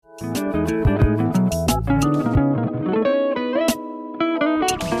Midt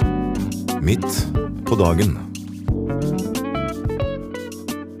på dagen.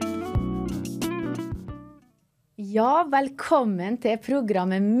 Ja, velkommen til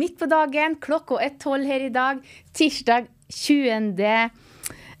programmet Midt på dagen. Klokka 12 her I dag, tirsdag 20.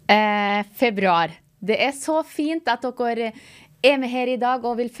 Februar. Det så fint at dere med her I dag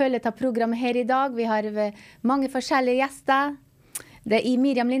og vil følge ta programmet her I dag. Vi har mange forskjellige gjester. Det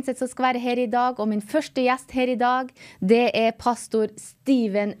Miriam Lindseth som skal være her I dag, og min første gjest her I dag, det pastor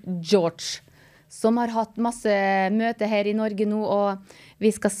Steven George, som har hatt masse møter her I Norge nå, og vi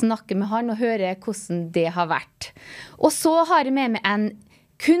skal snakke med han og høre hvordan det har vært. Og så har jeg med meg en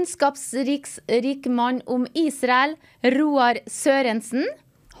kunnskapsrik mann om Israel, Roar Sørensen.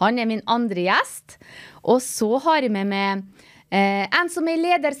 Han min andre gjest. Og så har jeg med meg en som I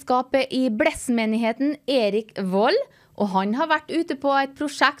lederskapet I Bless-menigheten, Erik Vold, og han har vært ute på et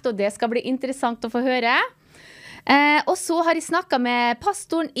prosjekt, og det skal bli interessant å få høre. Og så har jeg snakket med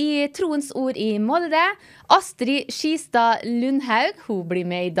pastoren I Troens Ord I Molde, Astrid Skistad Lundhaug. Hun blir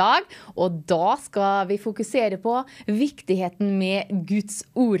med I dag, og da skal vi fokusere på viktigheten med Guds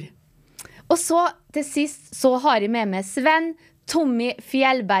ord. Og så til sist så har jeg med meg Sven Tommy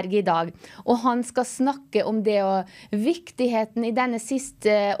Fjellberg I dag, og han skal snakke om det og viktigheten I denne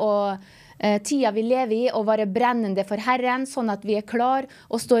siste tida vi lever I, og være brennende for Herren, sånn at vi klar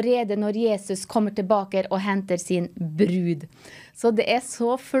og står rede når Jesus kommer tilbake og henter sin brud. Så det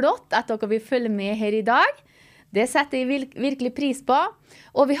så flott at dere vil følge med her I dag. Det setter jeg virkelig pris på.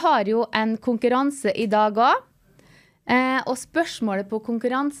 Og vi har jo en konkurranse I dag også. Og spørsmålet på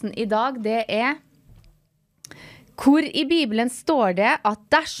konkurransen I dag, det hvor I Bibelen står det at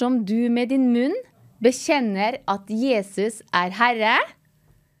dersom du med din munn bekjenner at Jesus Herre,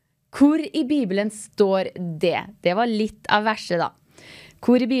 hvor I Bibelen står det? Det var litt av verset da.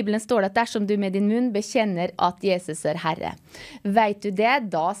 Hvor I Bibelen står det at dersom du med din munn bekjenner at Jesus Herre. Vet du det?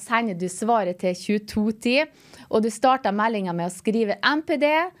 Da sender du svaret til 2210, og du starter meldingen med å skrive MPD,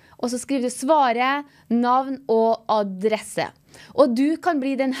 og så skriver du svaret, navn og adresse. Og du kan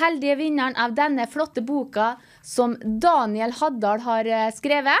bli den heldige vinneren av denne flotte boka som Daniel Haddal har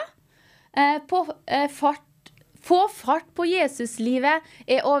skrevet. Få fart på Jesuslivet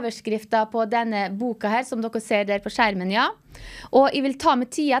overskriften på denne boka her, som dere ser der på skjermen, ja. Og jeg vil ta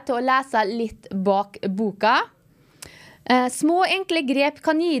med tida til å lese litt bak boka. Små enkle grep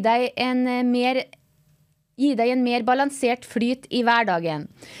kan gi deg en mer balansert flyt I hverdagen.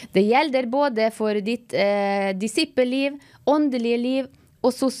 Det gjelder både for ditt disippelliv, åndelige liv og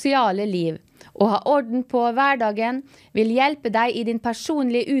sosiale liv. Å ha orden på hverdagen vil hjelpe deg I din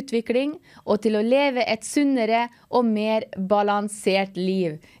personlige utvikling og til å leve et sunnere og mer balansert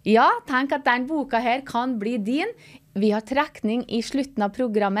liv. Ja, tenk at den boka her kan bli din. Vi har trekning I slutten av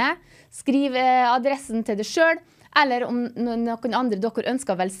programmet. Skriv adressen til deg selv, eller om noen andre dere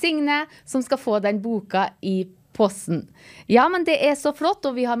ønsker å velsigne, som skal få den boka I posten. Ja, men det så flott,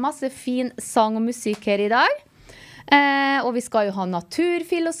 og vi har masse fin sang og musikk her I dag. Og vi skal jo ha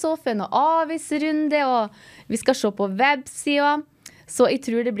naturfilosofen og avisrunde, og vi skal se på websida. Så jeg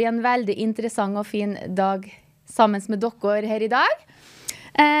tror det blir en veldig interessant og fin dag sammen med dere her I dag.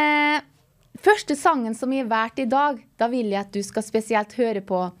 Første sangen som jeg har vært I dag, da vil jeg at du skal spesielt høre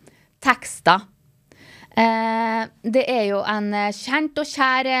på tekster. Det jo en kjent og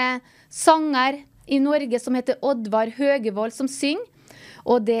kjære sanger I Norge som heter Oddvar Høgevold som synger.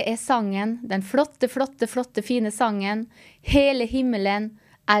 Og det sangen, den flotte, fine sangen, Hele himmelen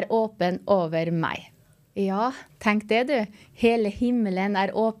åpen over meg. Ja, tenk det du. Hele himmelen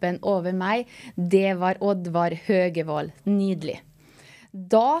åpen over meg. Det var Oddvar Høgevold. Nydelig.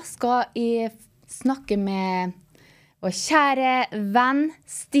 Da skal jeg snakke med vår kjære venn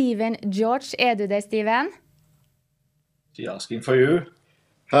Steven George. Du det, Steven? Asking for you.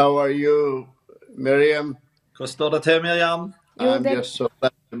 How are you, Miriam? Hva står det til, Miriam? I'm just so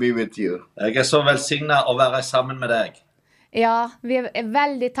glad to be with you. Jeg så velsignet å være sammen med deg. Ja, vi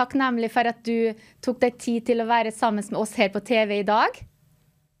veldig takknemlige for at du tok deg tid til å være sammen med oss her på TV I dag.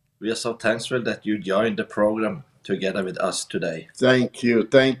 We so thankful that you joined the program together with us today. Thank you.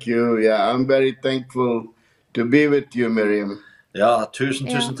 Yeah, I'm very thankful to be with you, Miriam. Ja, tusen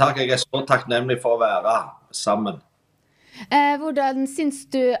takk. Jeg så takknemlig for å være sammen. Hvordan syns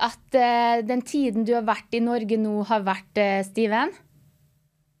du at den tiden du har vært I Norge nå har vært, Steven?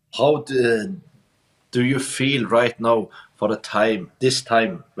 How do you feel right now for this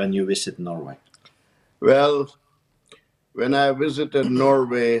time when you visit Norway? Well, when I visited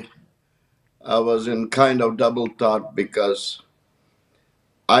Norway, I was in kind of double thought because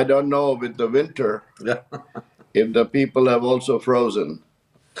I don't know with the winter if the people have also frozen.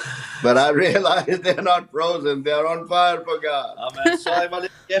 But I realized they're not frozen, they're on fire for God. Amen. Så jeg var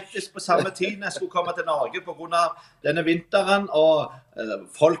litt skeptisk på samme tid når jeg skulle komme til Norge på grunn av denne vinteren, og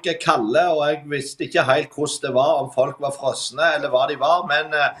folk er kalde, og jeg visste ikke helt hvordan det var, om folk var frosne eller hva de var,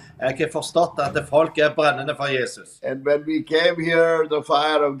 men jeg har forstått at folk er brennende for Jesus. And when we came here, the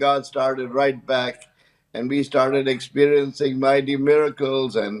fire of God started right back, and we started experiencing mighty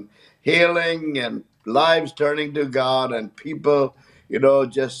miracles and healing and lives turning to God and people,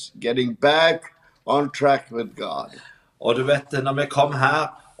 just getting back on track with God. Og du vet, når vi kom her,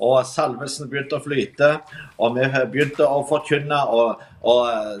 og salvelsen begynte å flyte, og vi begynte å forkynne,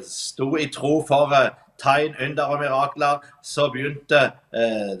 og sto i tro for tegn, under og mirakler, så begynte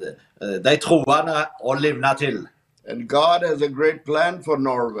de troende å livne til. And God has a great plan for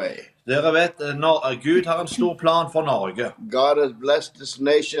Norway. Dere vet, Gud har en stor plan for Norge. God has blessed this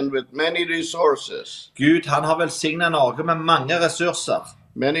nation with many resources. Gud, han har velsignet Norge med mange ressurser.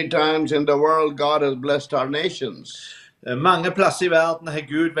 Many times in the world, God has blessed our nations. Mange plasser i verden har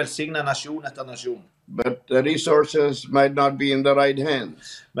Gud velsignet nasjon etter nasjon. But the resources might not be in the right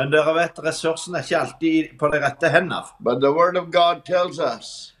hands. Men dere vet, ressursene er ikke alltid på de rette hender. But the word of God tells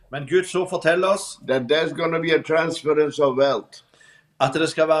us Men Guds ord forteller oss that there's going to be a transference of wealth. At det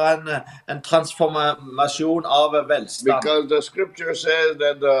skal være en transformasjon av velstand. Because the scripture says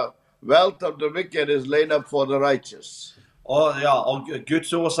that the wealth of the wicked is laid up for the righteous. Og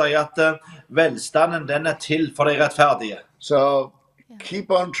Guds ord sier at velstanden den er til for de rettferdige. So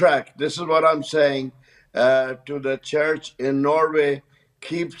keep on track. This is what I'm saying to the church in Norway.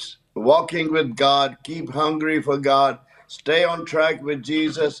 Keep walking with God. Keep hungry for God. Stay on track with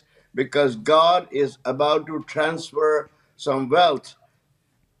Jesus, because God is about to transfer some wealth,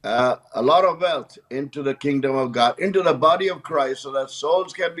 a lot of wealth, into the kingdom of God, into the body of Christ, so that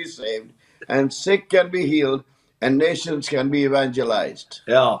souls can be saved and sick can be healed and nations can be evangelized.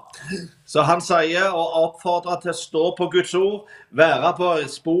 Ja, så han sier og oppfordrer til å stå på Guds ord, være på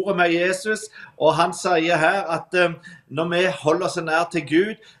sporet med Jesus, og han sier her at når vi holder oss nær til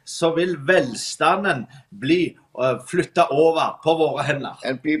Gud, så vil velstanden bli flyttet over på våre hender.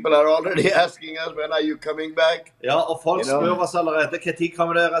 And people are already asking us, when are you coming back? Ja, og folk spør oss allerede, hva tid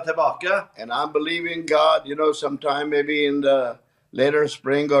kommer dere tilbake? And I'm believing God, sometime maybe in the later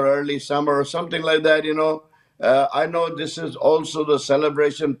spring or early summer or something like that, I know this is also the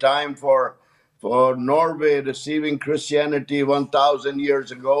celebration time for Norway receiving Christianity 1,000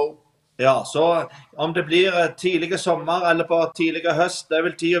 years ago. Ja, så om det blir tidlige sommer eller på tidlige høst, det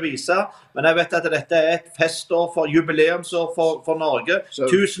vil tid å vise. Men jeg vet at dette er et festår jubileumsår for Norge.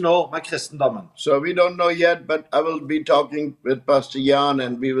 1000 år med kristendommen. So we don't know yet, but I will be talking with Pastor Jan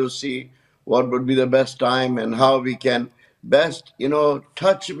and we will see what would be the best time and how we can best,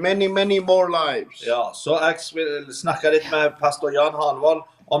 touch many, many more lives. Ja, så jeg vil snakke litt med pastor Jan Hanvold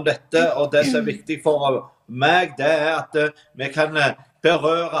om dette, og det som er viktig for meg, det er at vi kan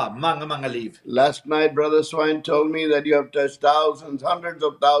berøre mange, mange liv. Last night, Brother Swine told me that you have touched thousands, hundreds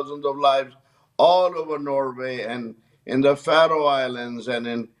of thousands of lives all over Norway and in the Faroe Islands and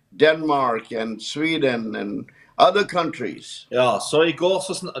in Denmark and Sweden and other countries. Ja, så i går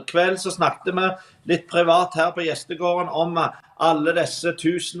kveld så snakket vi litt privat her på gjestegården om alle disse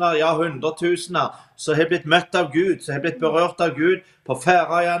tusener, ja 100,000 som har blitt møtt av Gud, som har blitt berørt av Gud på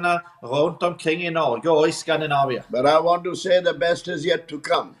Færøyene, rundt omkring i Norge og i Skandinavia. But I want to say the best is yet to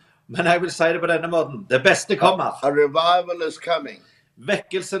come. Men jeg vil si det på denne måten, det beste kommer. A revival is coming.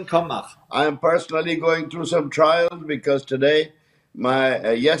 Vekkelsen kommer. I am personally going through some trials because today,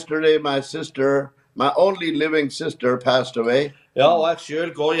 yesterday my sister, my only living sister, passed away. Ja, og jeg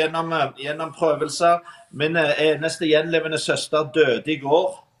selv går gjennom prøvelser. Min eneste gjenlevende søster døde i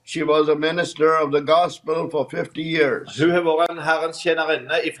går. She was a minister of the gospel for 50 years. Hun har vært en Herrens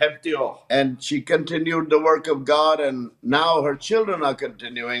tjenerinne i 50 år. And she continued the work of God, and now her children are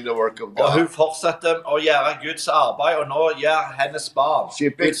continuing the work of God. Og hun fortsetter å gjøre Guds arbeid, og nå gjør hennes barn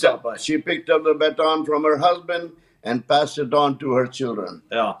Guds arbeid. She picked up the baton from her husband and passed it on to her children.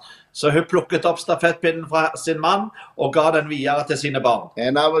 Ja, så hun plukket opp stafettpinnen fra sin mann og ga den videre til sine barn.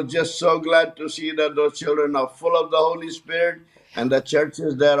 And I was just so glad to see that those children are full of the Holy Spirit, and the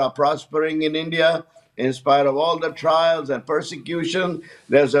churches there are prospering in India. In spite of all the trials and persecution,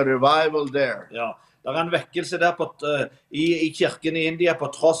 there's a revival there. Ja, det en vekkelse der i kirken i India på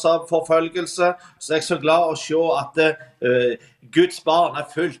tross av forfølgelse, så jeg så glad å se at Guds barn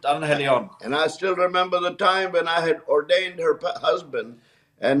fullt av den hellige ånd. And I still remember the time when I had ordained her husband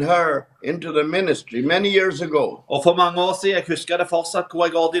and her into the ministry many years ago. Og for mange år siden, jeg husker det fortsatt, hvor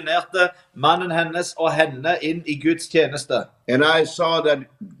jeg ordinerte mannen hennes og henne inn i Guds tjeneste. And I saw that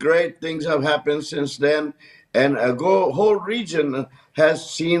great things have happened since then. And a whole region has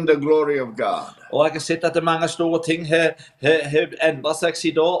seen the glory of God. Og jeg har sett at mange store ting har endret seg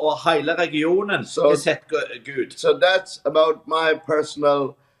siden da, og hele regionen har sett Gud. So that's about my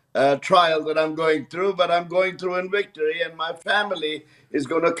personal trial that I'm going through, but I'm going through in victory, and my family is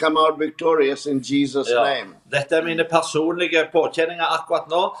going to come out victorious in Jesus' name. Dette mine personlige påkjenninger akkurat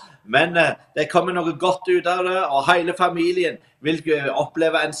nå, men det kommer noe godt ut av det, og hele familien vil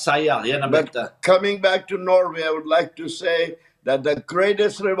oppleve en seier gjennom dette. Coming back to Norway, I would like to say that the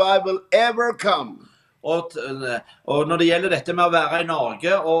greatest revival ever come. Og når det gjelder dette med å være i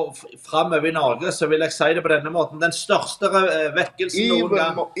Norge og fremover i Norge, så vil jeg si det på denne måten. Den største vekkelsen noen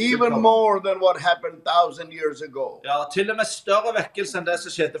gang. Even more than what happened 1,000 years ago. Ja, til og med større vekkelse enn det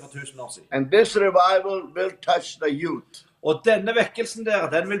som skjedde for 1000 år siden. And this revival will touch the youth. Og denne vekkelsen der,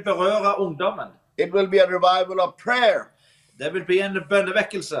 den vil berøre ungdommen. It will be a revival of prayer. Det vil bli en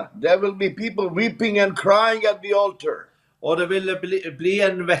bønnevekkelse. There will be people weeping and crying at the altar. Og det vil bli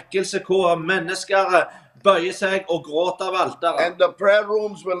en vekkelse hvor mennesker bøyer seg og gråter av alteret. And the prayer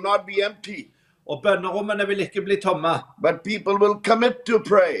rooms will not be empty. Og bønnerommene vil ikke bli tomme. But people will commit to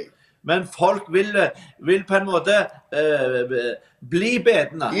pray. Men folk vil på en måte bli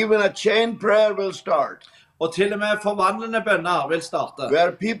bedende. Even a chain prayer will start. Og til og med forvandlende bønner vil starte.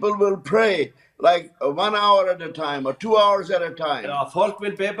 Where people will pray like 1 hour at a time or 2 hours at a time. Ja, folk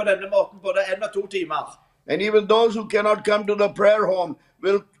vil be på denne måten både 1 og 2 timer. And even those who cannot come to the prayer home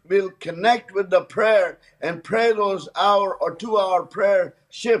will connect with the prayer and pray those hour or 2 hour prayer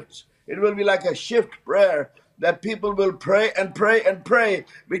shifts. It will be like a shift prayer that people will pray and pray and pray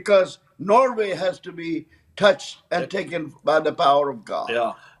because Norway has to be touched and taken by the power of God.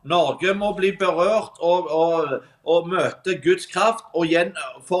 Ja, Norge må bli berørt og møte Guds kraft, og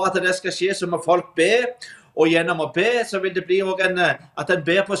for at det skal skje så må folk be. Og gjennom å be så vil det bli også at en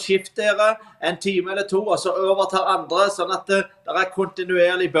ber på skift dere 1 time eller 2, og så overtar andre, sånn at det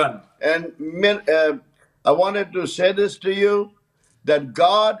kontinuerlig bønn. And I wanted to say this to you, that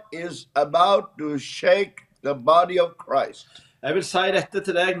God is about to shake the body of Christ. Jeg vil si dette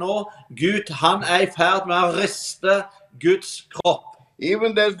til deg nå. Gud, han i ferd med å riste Guds kropp.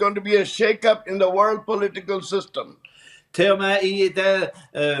 Even there's going to be a shake-up in the world political system. Til og med i det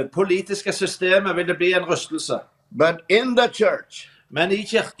politiske systemet vil det bli en rystelse. But in the church, men i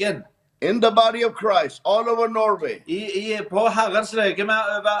kirken, in the body of Christ, all over Norway, på Herrens legeme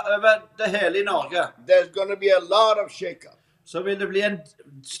over det hele i Norge, there's going to be a lot of shake-up. Så vil det bli en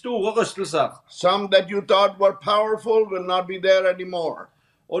store rystelser. Some that you thought were powerful will not be there anymore.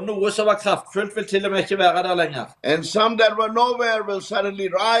 Og noe som var kraftfullt vil til og med ikke være der lenger. And some that were nowhere will suddenly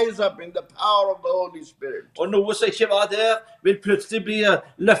rise up in the power of the Holy Spirit. Og noe som ikke var der vil plutselig bli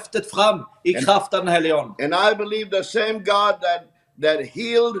løftet fram i kraft av den hellige ånd. And I believe the same God that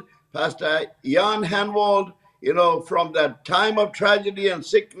healed Pastor Jan Hanvold, from that time of tragedy and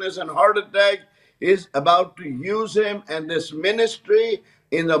sickness and heart attack, is about to use him and this ministry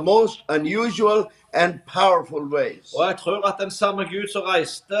in the most unusual and powerful ways. Og jeg tror at den samme Gud som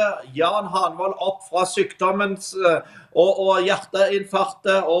reiste Jan Hanvold opp fra sykdommens og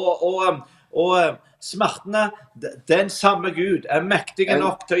hjerteinfarktet og smertene, den samme Gud mektig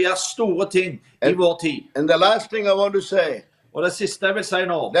nok til å gjøre store ting i vår tid. And the last thing I want to say, og det siste jeg vil si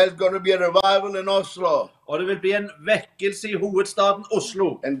nå, there's going to be a revival in Oslo. Og det vil bli en vekkelse i hovedstaden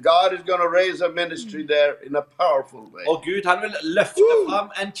Oslo. And God is going to raise a ministry there in a powerful way. Og Gud, han vil løfte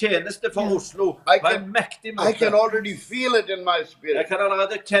fram en tjeneste for Oslo på en mektig måte. I can already feel it in my spirit. Jeg kan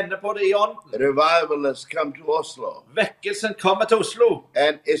allerede kjenne på det i ånden. Revival has come to Oslo. Vekkelsen kommer til Oslo.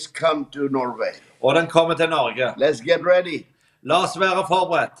 And it's come to Norway. Og den kommer til Norge. Let's get ready. La oss være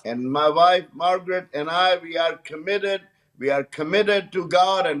forberedt. And my wife, Margaret, and I, we are committed. We are committed to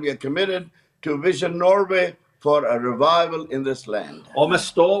God, and we are committed to Vision Norway for a revival in this land. Og vi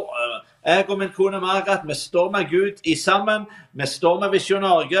står, jeg og min kone Margaret, vi står med Gud i sammen, vi står med Vision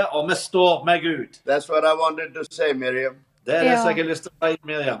Norge, og vi står med Gud. That's what I wanted to say, Miriam. Det det som jeg har lyst til å si,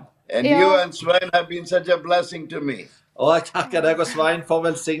 Miriam. And you and Svein have been such a blessing to me. Og jeg takker deg og Svein for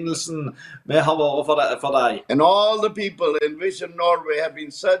velsignelsen vi har vært for deg. And all the people in Vision Norway have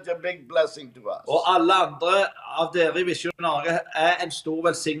been such a big blessing to us. Og alle andre av dere i Vision Norge en stor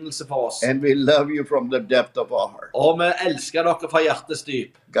velsignelse for oss. And we love you from the depth of our heart. Og vi elsker dere fra hjertets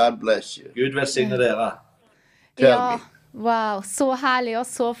dyp. God bless you. Gud velsigne dere. Tell me. Wow, så herlig og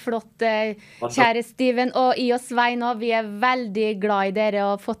så flott, kjære Steven. Og i og Svein, vi veldig glad i dere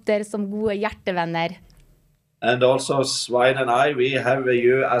og fått dere som gode hjertevenner. And also Svein and I, we have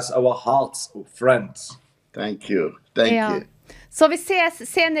you as our hearts friends. Thank you. Thank you. Så vi ses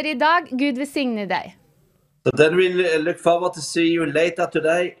senere i dag. Gud velsigne deg. So then we look forward to see you later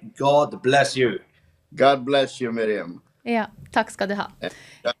today. God bless you. God bless you, Miriam. Ja, takk skal du ha.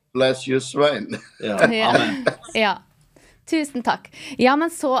 God bless you, Sven. Ja, Ja. amen. Ja. Tusen takk. Ja, men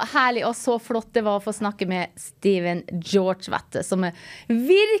så herlig og så flott det var å få snakke med Steven George, vet du, som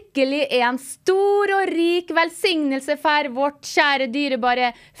virkelig en stor og rik velsignelse for vårt kjære,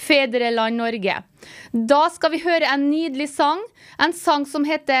 dyrebare fedreland Norge. Da skal vi høre en nydelig sang, en sang som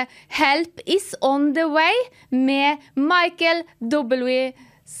heter Help is on the way, med Michael W.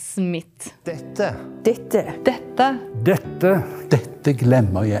 Smith. Dette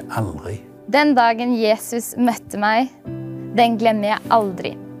glemmer jeg aldri. Den dagen Jesus møtte meg, den glemmer jeg aldri.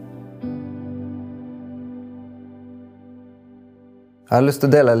 Jeg har lyst til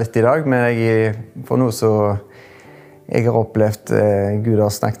å dele litt i dag med deg for noe som jeg har opplevd Gud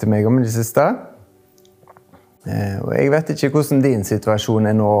har snakket til meg om i det siste. Og jeg vet ikke hvordan din situasjon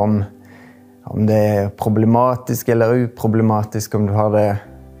nå, om det problematisk eller uproblematisk, om du har det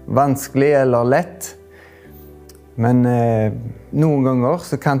vanskelig eller lett. Men noen ganger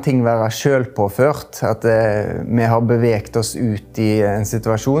så kan ting være selvpåført, at vi har beveget oss ut i en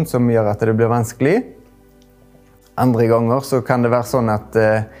situasjon som gjør at det blir vanskelig. Andre ganger så kan det være sånn at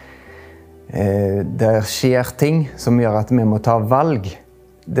det skjer ting som gjør at vi må ta valg.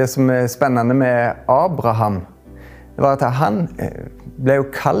 Det som spennende med Abraham, det var at han ble jo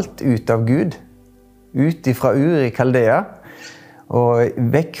kalt ut av Gud, ut ifra Ur i Kaldea, og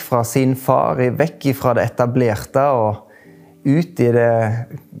vekk fra sin far, vekk fra det etablerte og ut i det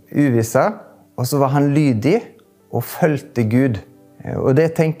uvisse. Og så var han lydig og fulgte Gud. Og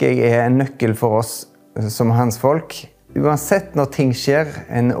det tenker jeg en nøkkel for oss som hans folk. Uansett når ting skjer,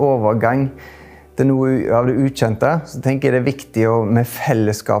 en overgang til noe av det ukjente, så tenker jeg det viktig med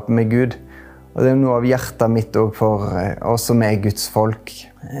fellesskap med Gud. Og det noe av hjertet mitt også for oss som Guds folk.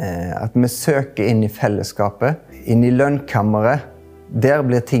 At vi søker inn i fellesskapet, inn i lønnkammeret. Der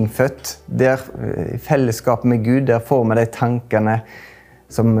blir ting født. Der i fellesskap med Gud, der får vi de tankene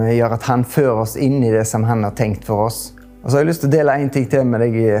som gjør at han fører oss inn i det som han har tenkt for oss. Og så har jeg lyst til å dele en ting til med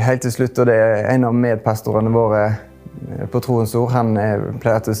deg helt til slutt, og det en av medpastorene våre på Troens Ord. Han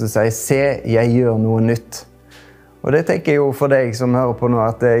pleier til å si, se, jeg gjør noe nytt. Og det tenker jeg jo for deg som hører på nå,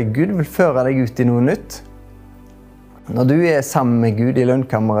 at Gud vil føre deg ut i noe nytt. Når du sammen med Gud i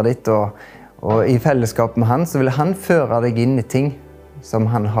lønnkammeret ditt og i fellesskap med han, så vil han føre deg inn i ting som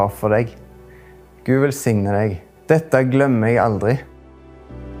han har for deg. Gud velsigne deg. Dette glemmer jeg aldri.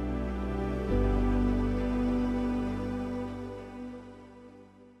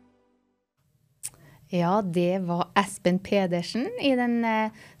 Ja, det var Espen Pedersen i den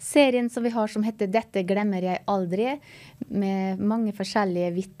serien som vi har som heter Dette glemmer jeg aldri, med mange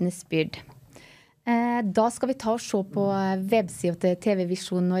forskjellige vittnesbyrd. Da skal vi ta og se på websiden til TV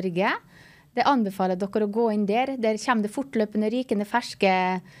Visjon Norge. Det anbefaler dere å gå inn der. Der kommer det fortløpende rykende ferske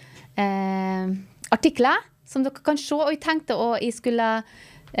artikler som dere kan se. Og jeg tenkte at jeg skulle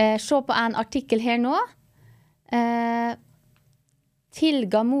se på en artikkel her nå.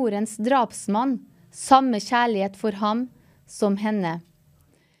 Tilga morens drapsmann samme kjærlighet for ham som henne.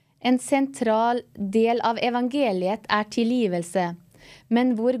 En sentral del av evangeliet tilgivelse.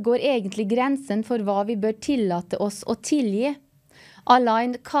 Men hvor går egentlig grensen for hva vi bør tillate oss å tilgi?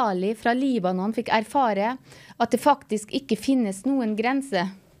 Alain Kali fra Libanon fikk erfare at det faktisk ikke finnes noen grense.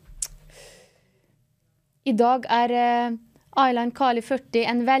 I dag Alain Kali 40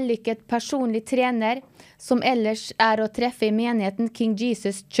 en vellykket personlig trener som ellers å treffe i menigheten King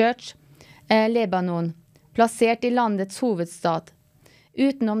Jesus Church, Libanon, plassert i landets hovedstad.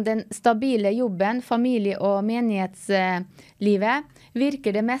 Utenom den stabile jobben, familie- og menighetslivet,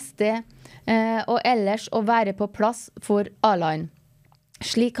 virker det meste og ellers å være på plass for Alain.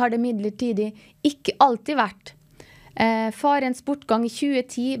 Slik har det midlertidig ikke alltid vært. Farens bortgang i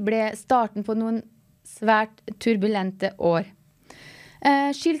 2010 ble starten på noen svært turbulente år.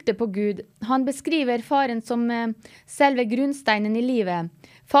 Skyldte på Gud. Han beskriver faren som selve grunnsteinen i livet.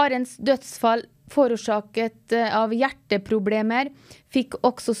 Farens dødsfall forårsaket av hjerteproblemer fikk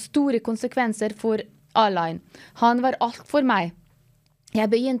også store konsekvenser for Alain. Han var alt for meg. Jeg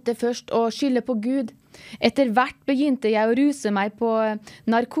begynte først å skylde på Gud. Etter hvert begynte jeg å ruse meg på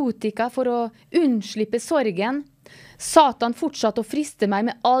narkotika for å unnslippe sorgen. Satan fortsatte å friste meg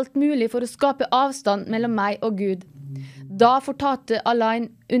med alt mulig for å skape avstand mellom meg og Gud. Da fortalte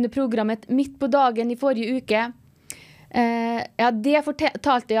Alain under programmet Midt på dagen i forrige uke. Det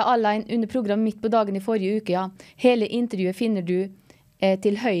fortalte jeg Alain under programmet Midt på dagen i forrige uke, ja. Hele intervjuet finner du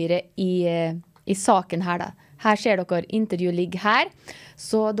til høyre i saken her da. Her ser dere intervjuet ligger her,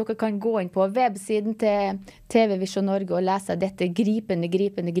 så dere kan gå inn på websiden til TV Visjon Norge og lese dette gripende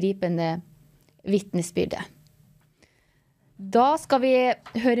vittnesbyrdet. Da skal vi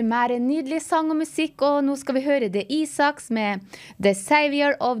høre mer nydelig sang og musikk, og nå skal vi høre det Isaks med The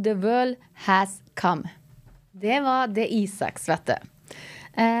Savior of the World Has Come. Det var det Isaks, vet du.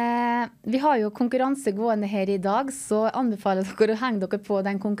 Vi har jo konkurranse gående her I dag, så anbefaler dere å henge dere på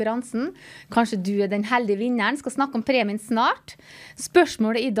den konkurransen. Kanskje du den heldige vinneren, skal snakke om premien snart.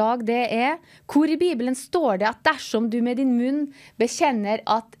 Spørsmålet I dag det hvor I Bibelen står det at dersom du med din munn bekjenner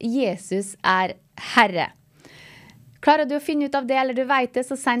at Jesus Herre? Klarer du å finne ut av det, eller du vet det,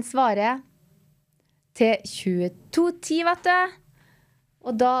 så send svaret til 2210, vet du.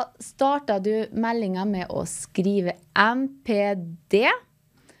 Og da starter du meldingen med å skrive MPD.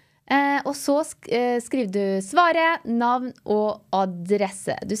 Og så skriver du svaret, navn og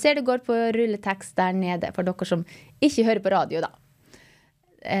adresse. Du ser det går på rulletekst der nede, for dere som ikke hører på radio da.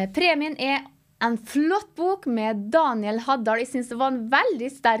 Premien en flott bok med Daniel Haddal. Jeg synes det var en veldig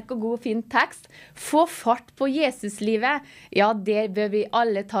sterk og god fin tekst. Få fart på Jesuslivet. Ja, det bør vi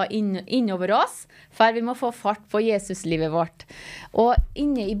alle ta innover oss, for vi må få fart på Jesuslivet vårt. Og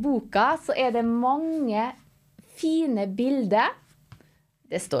inne I boka så det mange fine bilder.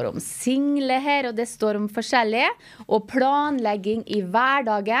 Det står om single her, og det står om forskjellige, og planlegging I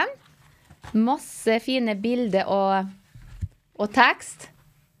hverdagen. Masse fine bilder og tekst.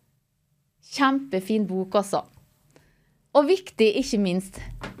 Kjempefin bok også. Og viktig, ikke minst.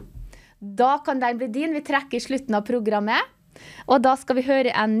 Da kan den bli din. Vi trekker I slutten av programmet. Og da skal vi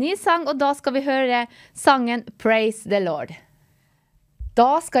høre en ny sang, og da skal vi høre sangen Praise the Lord.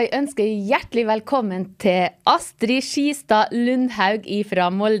 Da skal jeg ønske hjertelig velkommen til Astrid Skistad Lundhaug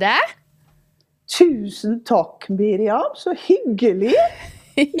fra Molde. Tusen takk, Miriam. Så hyggelig.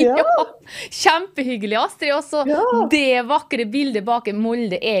 Ja, kjempehyggelig, Astrid. Også det vakre bildet bak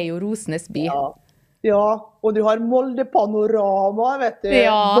Molde jo Rosenes by. Ja, og du har Molde panorama, vet du,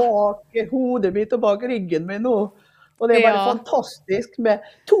 bak hodet mitt og bak ryggen min nå. Og det bare fantastisk med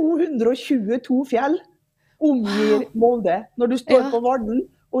 222 fjell omgir Molde. Når du står på Varden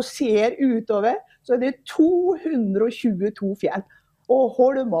og ser utover, så det 222 fjell. Og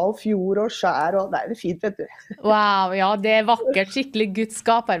holmer og fjord og skjær, og det fint, vet du. Wow, ja, det vakkert, skikkelig Guds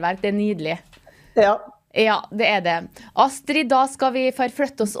skaperverk, det nydelig. Ja. Ja, det det. Astrid, da skal vi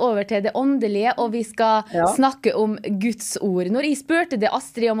forflytte oss over til det åndelige, og vi skal snakke om Guds ord. Når jeg spurte det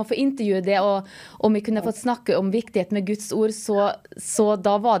Astrid om å få intervjue det, og om vi kunne fått snakke om viktighet med Guds ord, så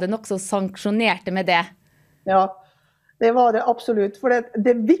da var det nok så sanksjonerte med det. Ja, det var det absolutt, for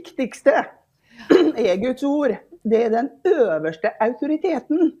det viktigste Guds ord. Det den øverste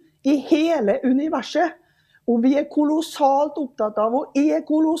autoriteten I hele universet. Og vi kolossalt opptatt av, og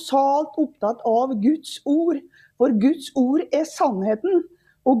kolossalt opptatt av Guds ord. For Guds ord sannheten,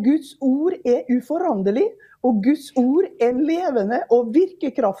 og Guds ord uforanderlig, og Guds ord levende og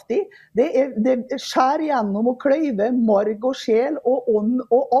virkekraftig. Det skjær gjennom og kløyver marg og sjel og ånd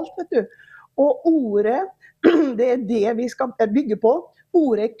og alt, vet du. Og ordet, det det vi skal bygge på.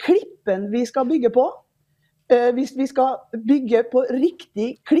 Ordet klippen vi skal bygge på. Hvis vi skal bygge på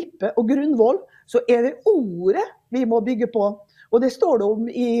riktig klippe og grunnvoll, så det ordet vi må bygge på. Og det står det om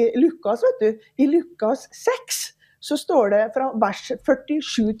I Lukas, vet du. I Lukas 6 så står det fra vers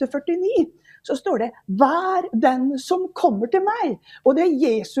 47 til 49, så står det, vær den som kommer til meg. Og det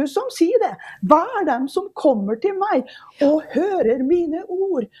Jesus som sier det. Vær den som kommer til meg og hører mine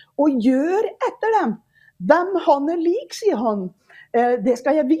ord og gjør etter dem. Hvem han lik, sier han. Det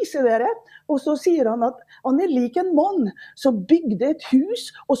skal jeg vise dere. Og så sier han at han lik en mann som bygde et hus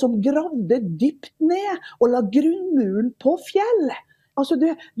og som gravde dypt ned og la grunnmuren på fjell. Altså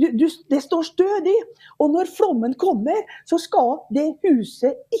det står stødig, og når flommen kommer, så skal det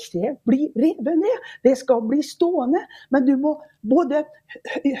huset ikke bli revet ned. Det skal bli stående, men du må både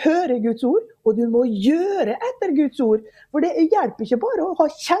høre Guds ord, og du må gjøre etter Guds ord. For det hjelper ikke bare å ha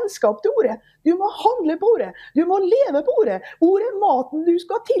kjennskap til ordet. Du må handle på ordet. Du må leve på ordet. Ordet maten du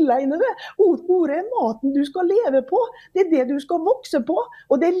skal tilegne det. Ordet maten du skal leve på. Det det du skal vokse på.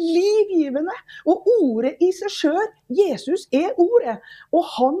 Og det livgivende. Og ordet I seg selv, Jesus ordet. Og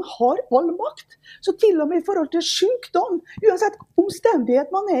han har all makt. Så til og med I forhold til sykdom, uansett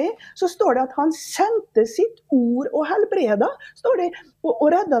omstendighet man I, så står det at han sendte sitt ord og helbreda, står det, og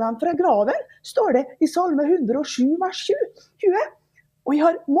redda dem fra graven, står det I Salme 107, vers 20. Og jeg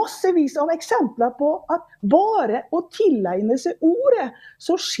har massevis av eksempler på at bare å tilegne seg ordet,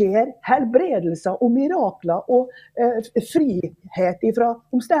 så skjer helbredelser og mirakler og frihet fra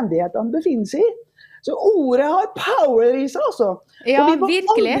omstendighetene befinner seg I. Så ordet har power I seg, altså. Ja,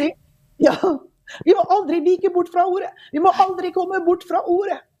 virkelig. Vi må aldri vike bort fra ordet. Vi må aldri komme bort fra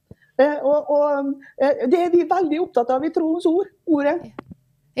ordet. Og det vi veldig opptatt av I troens ord, ordet.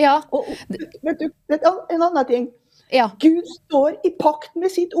 Ja. Og vet du, en annen ting. Ja. Gud står i pakt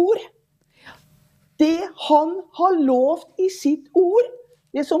med sitt ord. Det han har lovt i sitt ord,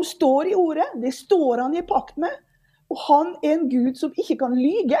 det som står i ordet, det står han i pakt med. Og han en Gud som ikke kan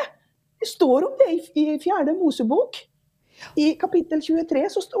lyge. Det står om det i 4. Mosebok. I kapittel 23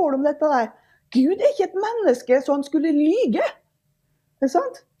 så står det om dette der. Gud ikke et menneske så han skulle lyge. Det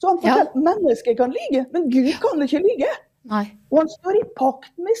sant? Så han forteller mennesker kan lyge, men Gud kan ikke lyge. Nei. Og han står i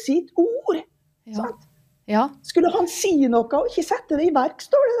pakt med sitt ord. Sant? Ja. Skulle han si noe og ikke sette det i verk,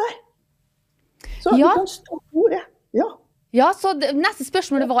 står det der. Så vi kan stå på ordet. Ja, så neste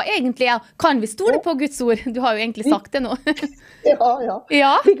spørsmål var egentlig, kan vi stole på Guds ord? Du har jo egentlig sagt det nå.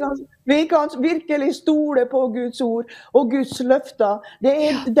 Ja. Vi kan virkelig stole på Guds ord og Guds løfter. Det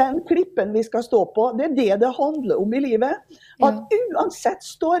den klippen vi skal stå på. Det det handler om i livet. At uansett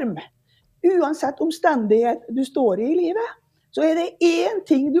storm, uansett omstendighet du står i livet, så det en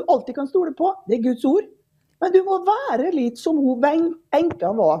ting du alltid kan stole på, det Guds ord. Men du må være litt som hun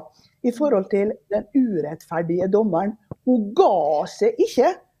enka var i forhold til den urettferdige dommeren. Hun ga seg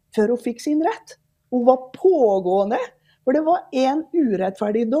ikke før hun fikk sin rett. Hun var pågående, for det var en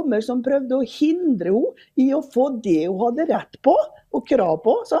urettferdig dommer som prøvde å hindre henne i å få det hun hadde rett på og krav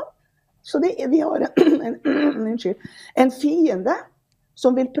på. Så vi har en fiende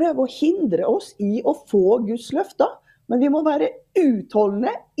som vil prøve å hindre oss i å få Guds løfter. Men vi må være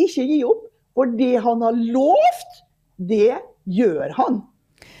utholdende, ikke gi opp, for det han har lovt, det gjør han.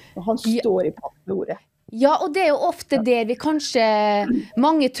 Og han står i pakt med ordet. Ja, og det jo ofte der vi kanskje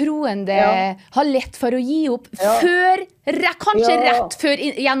mange troende har lett for å gi opp før, kanskje rett før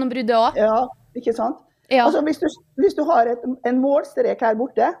gjennombruddet også. Ja, ikke sant? Altså, hvis du har en målstrek her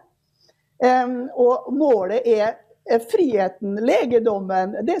borte, og målet friheten,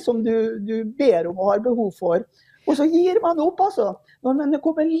 legedommen, det som du ber om og har behov for, og så gir man opp, altså. Når man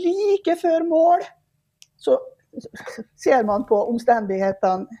kommer like før mål, så ser man på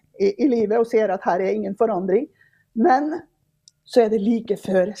omstendighetene i livet og ser at her ingen forandring. Men så det like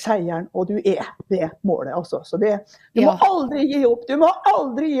før seieren, og du det målet også. Så du må aldri gi opp. Du må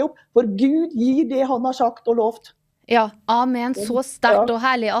aldri gi opp, for Gud gir det han har sagt og lovt. Ja, amen. Så sterkt og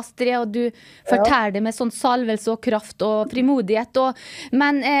herlig, Astrid, og du forteller det med sånn salvelse og kraft og frimodighet.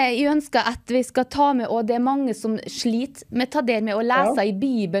 Men jeg ønsker at vi skal ta med, og det mange som sliter med ta det med å lese i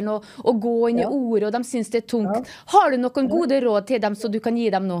Bibelen og gå inn i ordet, og de synes det tungt. Har du noen gode råd til dem så du kan gi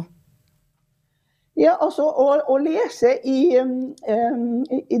dem nå? Ja, altså å lese i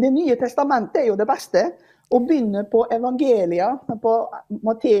det nye testamentet jo det beste. Å begynne på evangelia, på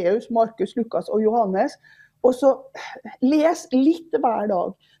Matteus, Markus, Lukas og Johannes. Og så les litt hver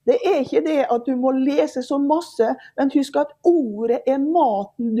dag. Det ikke det at du må lese så masse, men husk at ordet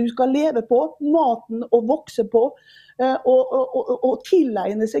maten du skal leve på, maten å vokse på, og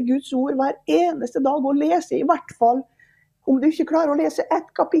tilegne seg Guds ord hver eneste dag, og lese i hvert fall, om du ikke klarer å lese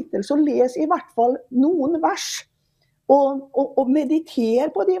ett kapittel, så les i hvert fall noen vers. Og mediter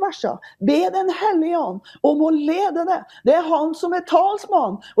på de versene. Be den hellige ånd om å lede det. Det han som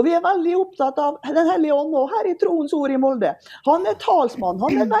talsmann. Og vi veldig opptatt av den hellige ånd nå her i Troens ord i Molde. Han talsmann,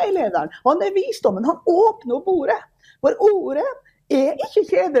 han veilederen, han visdommen. Han åpner opp ordet. For ordet ikke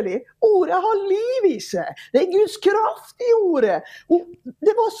kjedelig. Ordet har liv i seg. Det Guds kraft i ordet. Og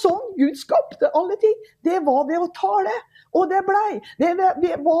det var sånn Gud skapte alle ting. Det var ved å tale. Og det blei. Det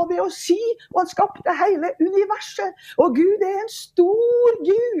var ved å si. Og han skapte hele universet. Og Gud en stor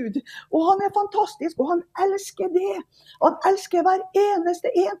Gud. Og han fantastisk. Og han elsker det. Han elsker hver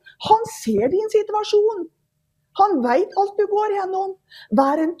eneste en. Han ser din situasjon. Han vet alt du går gjennom.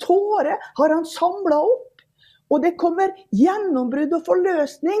 Hver en tåre har han samlet opp. Og det kommer gjennombrudd og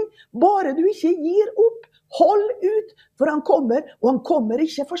forløsning, bare du ikke gir opp. Hold ut, for han kommer, og han kommer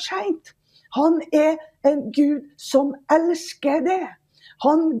ikke for sent. Han en Gud som elsker det.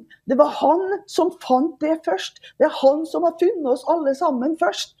 Det var han som fant det først. Det han som har funnet oss alle sammen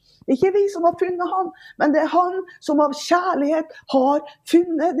først. Ikke vi som har funnet han, men det han som av kjærlighet har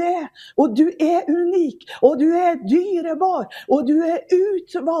funnet det. Og du unik, og du dyrebar, og du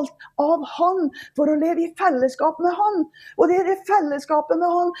utvalgt av han for å leve i fellesskap med han. Og det det fellesskapet med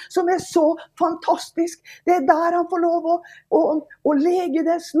han som så fantastisk. Det der han får lov å lege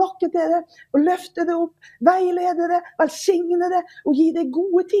det, snakke til det, og løfte det opp, veilede det, velsigne det, og gi det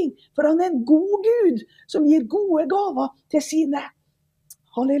gode ting. For han en god Gud som gir gode gaver til sine.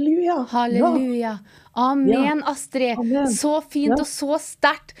 Halleluja. Halleluja. Amen, Astrid. Amen. Så fint og så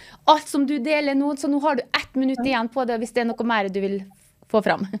sterkt. Alt som du deler nå, så nå har du 1 minutt igjen på det, hvis det noe mer du vil få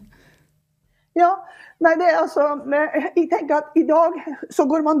fram. Ja, nei, det altså, jeg tenker at i dag så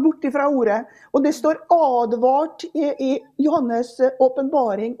går man bort fra ordet, og det står advart i Johannes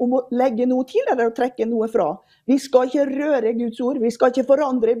åpenbaring om å legge noe til eller å trekke noe fra. Vi skal ikke røre Guds ord, vi skal ikke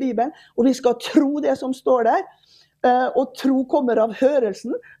forandre Bibelen, og vi skal tro det som står der. Og tro kommer av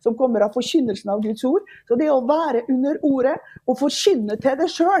hørelsen, som kommer av forkynnelsen av Guds ord. Så det å være under ordet og forkynne til deg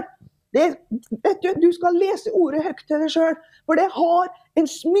selv, du skal lese ordet høyt til deg selv, for det har en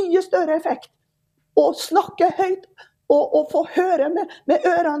mye større effekt. Å snakke høyt og få høre med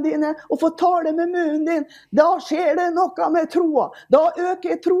ørene dine og få tale med munnen din, da skjer det noe med troa. Da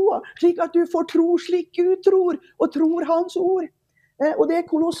øker troa, slik at du får tro slik Gud tror, og tror hans ord. Og det er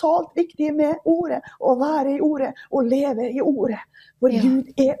kolossalt viktig med ordet, å være i ordet og leve i ordet. For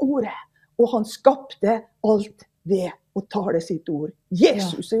Gud er ordet, og han skapte alt ved å tale sitt ord.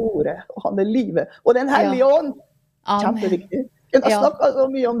 Jesus er ordet, og han er livet. Og den hellige ånd, kjempeviktig. Jeg har snakket så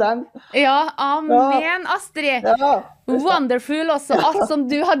mye om den. Ja, amen, Astrid. Ja. Wonderful også, alt som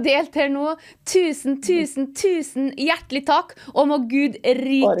du har delt her nå. Tusen hjertelig takk, og må Gud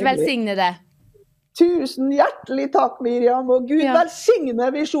rikt velsigne det. Tusen hjertelig takk, Miriam, og Gud velsigne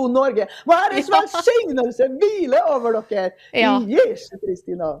Visjon Norge. Må Herres velsignelse hvile over dere. I Jesu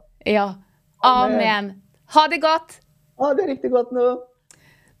Kristi navn. Ja, amen. Ha det godt. Ha det riktig godt nå.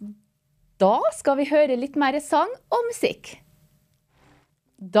 Da skal vi høre litt mer sang og musikk.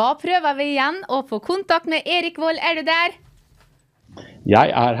 Da prøver vi igjen å få kontakt med Erik Vold. Er du der?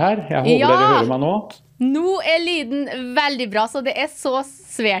 Jeg er her. Jeg håper dere hører meg nå. Nå er lyden veldig bra, så det er så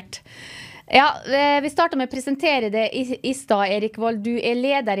svært. Ja, vi starter med å presentere det i stad, Erik Vold. Du er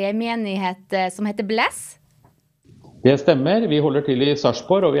leder i en menighet som heter Bless. Det stemmer. Vi holder til i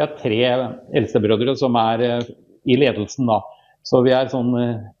Sarpsborg, og vi er 3 eldstebrødre som er i ledelsen da. Så vi er sånn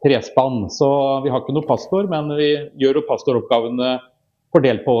trespann. Så vi har ikke noe pastor, men vi gjør jo pastoroppgavene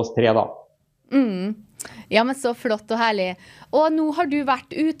fordelt på oss 3 da. Ja, men så flott og herlig. Og nå har du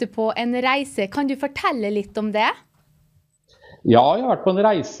vært ute på en reise. Kan du fortelle litt om det? Ja, jeg har vært på en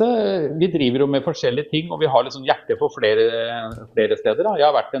reise. Vi driver jo med forskjellige ting, og vi har liksom hjerte på flere steder da. Jeg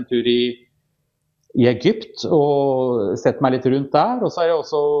har vært en tur i Egypt og sett meg litt rundt der, og så har jeg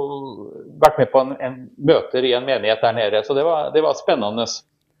også vært med på en møter i en menighet der nede, så det var spennende.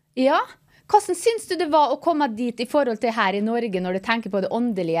 Ja, hvordan syns du det var å komme dit i forhold til her i Norge når du tenker på det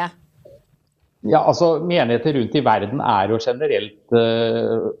åndelige? Ja, altså menigheter rundt i verden er jo generelt,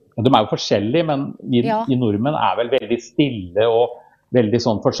 de er jo forskjellige, men vi nordmenn er vel veldig stille og veldig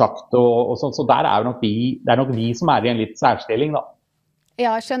sånn forsagt og sånn, så der er det er nok vi som er i en litt særstilling da.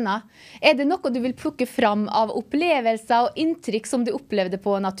 Ja, jeg skjønner. Er det noe du vil plukke fram av opplevelser og inntrykk som du opplevde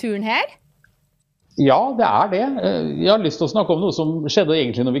på naturen her? Ja, det er det. Jeg har lyst til å snakke om noe som skjedde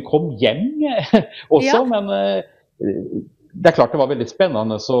egentlig når vi kom hjem også, men det er klart det var veldig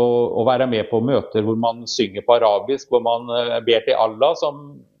spennende å være med på møter hvor man synger på arabisk, hvor man ber til Allah, som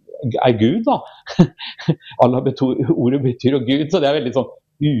er Gud da. Allah ordet betyr jo Gud, så det er veldig sånn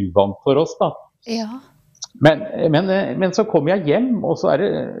uvant for oss da. Ja. Men så kom jeg hjem, og så er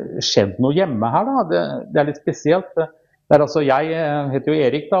det skjedd noe hjemme her da. Det er litt spesielt. Altså, jeg heter jo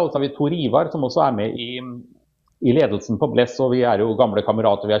Erik da, og så har vi Tor Ivar som også er med i ledelsen på Bless, og vi er jo gamle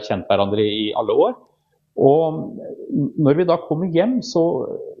kamerater, vi har kjent hverandre i alle år. Og når vi da kommer hjem, så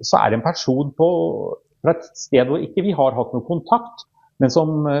er det en person fra et sted hvor ikke vi har hatt noen kontakt, men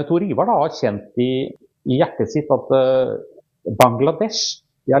som Tor Ivar da har kjent i hjertet sitt at Bangladesh,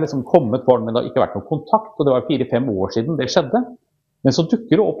 de har liksom kommet for, men det har ikke vært noen kontakt, og det var 4-5 år siden det skjedde. Men så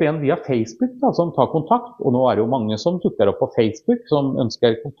dukker det opp igjen via Facebook da, som tar kontakt, og nå er det jo mange som dukker opp på Facebook som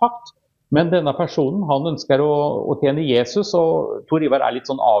ønsker kontakt. Men denne personen, han ønsker å tjene Jesus, og Tor Ivar er litt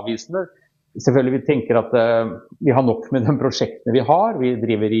sånn avvisende. Selvfølgelig vi tenker at vi har nok med de prosjektene vi har. Vi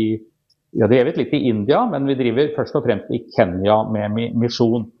driver drevet litt i India, men vi driver først og fremst i Kenya med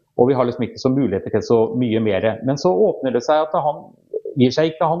misjon. Og vi har liksom ikke så muligheter til så mye mer. Men så åpner det seg at han gir seg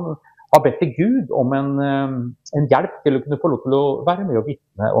ikke, han har bedt til Gud om en hjelp til å kunne få lov til å være med og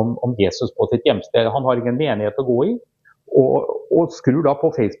vitne om Jesus på sitt hjemsted. Han har ingen menighet å gå i, og skrur da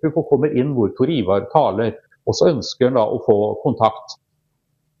på Facebook og kommer inn hvor Tor Ivar taler, og så ønsker han da å få kontakt.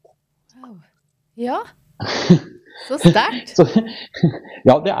 Ja, så sterkt.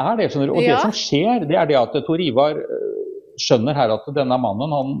 Ja, det er det, skjønner du. Og det som skjer, det er det at Tor Ivar skjønner her at denne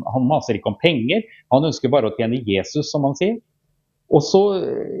mannen, han maser ikke om penger, han ønsker bare å tjene Jesus, som han sier. Og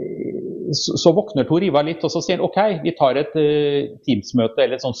så våkner Tor Ivar litt, og så sier han, ok, vi tar et Teams-møte,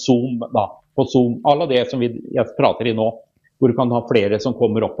 eller et sånn Zoom da, på Zoom, alle det som jeg prater i nå, hvor du kan ha flere som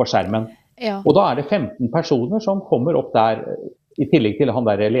kommer opp på skjermen. Ja. Og da er det 15 personer som kommer opp der, i tillegg til han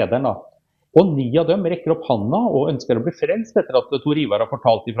der lederen da. Og 9 av dem rekker opp handa og ønsker å bli frelst etter at Tor Ivar har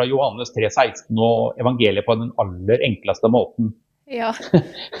fortalt fra Johannes 3,16 og evangeliet på den aller enkleste måten. Ja.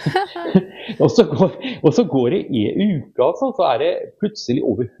 og så går det i uka, altså, så det plutselig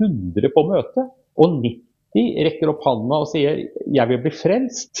over 100 på møte, og 90 rekker opp handa og sier «Jeg vil bli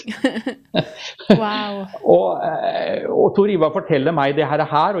frelst». Wow. og Tor Ivar forteller meg det her,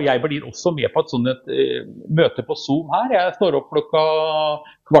 og jeg blir også med på et sånt møte på Zoom her. Jeg står opp klokka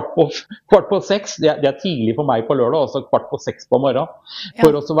kvart på 6, det tidlig for meg på lørdag, altså 5:15 på morgenen,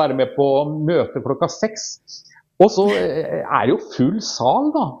 for å være med på møte klokka 6. Og så det jo full sal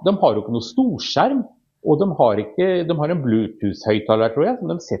da, de har jo ikke noe storskjerm, og de har en Bluetooth-høyttaler, tror jeg,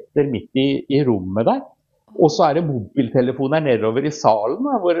 som de setter midt i rommet der. Og så det mobiltelefoner nedover i salen,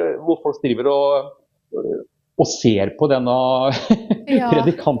 da, hvor folk driver og ser på denne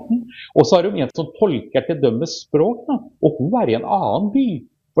predikanten. Og så har de en som tolker til dømmes språk, da, og hun i en annen by.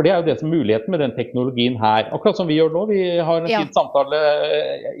 For det jo det som muligheten med den teknologien her. Akkurat som vi gjør nå, vi har en fin samtale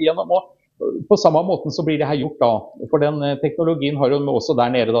gjennom, og på samme måten så blir det her gjort da. For den teknologien har jo også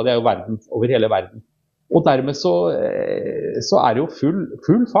der nede, da, det jo over hele verden. Og dermed så det jo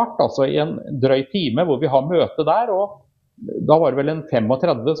full fart, altså i en drøy time hvor vi har møte der, og da var det vel en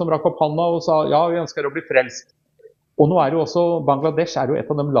 35 som rakk opp handa og sa, ja, vi ønsker å bli frelst. Og nå jo også, Bangladesh jo et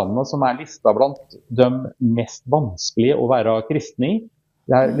av de landene som listet blant de mest vanskelige å være kristne i.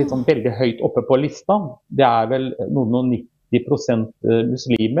 Det litt sånn veldig høyt oppe på lista. Det vel noen og 90%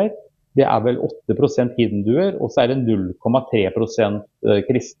 muslimer, det vel 8% hinduer, og så det 0,3%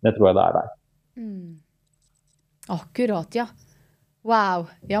 kristne, tror jeg det der. Akkurat, ja. Wow.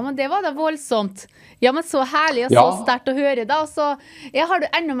 Ja, men det var da voldsomt. Ja, men så herlig og så sterkt å høre da. Og så har du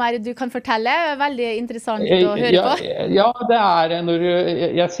enda mer du kan fortelle? Veldig interessant å høre på. Ja, det når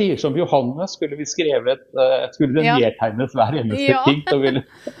jeg sier som Johannes, skulle vi skrevet, skulle det nedtegnes hver eneste ting, så ville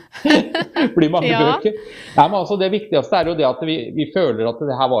bli mange bøker. Nei, men altså det viktigste jo det at vi føler at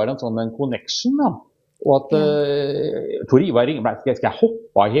det her var en sånn connection, da. Og at Tor Ivar ringer meg, skal jeg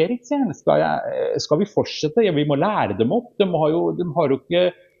hoppe av Erik, sier han? Skal vi fortsette? Ja, vi må lære dem opp. De har jo ikke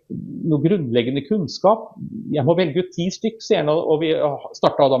noe grunnleggende kunnskap. Jeg må velge ut 10 stykker, sier han, og vi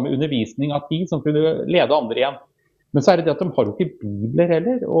startet da med undervisning av 10 som kunne lede andre igjen. Men så det at de har jo ikke bibler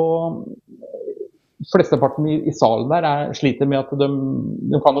heller, og flesteparten i salen der sliter med at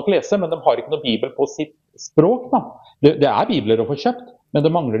de kan nok lese, men de har ikke noe bibel på sitt språk, da. Det bibler å få kjøpt. Men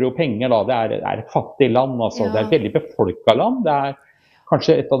det mangler jo penger da, det et fattig land, altså. Det et veldig befolket land, det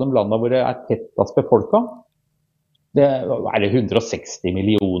kanskje et av de landene hvor det tettest befolket. Det 160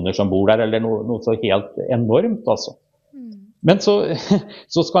 millioner som bor der, eller noe så helt enormt, altså. Men så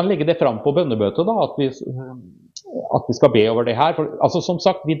skal han legge det fram på bønnemøtet da, at vi skal be over det her. For, altså som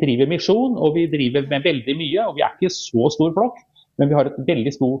sagt, vi driver misjon, og vi driver med veldig mye, og vi ikke så stor flokk, men vi har et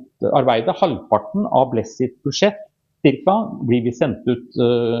veldig stort arbeid. Halvparten av Bless sitt budsjett, cirka, blir vi sendt ut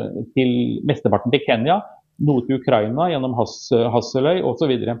til mesteparten til Kenya, noe til Ukraina gjennom Hasseløy og så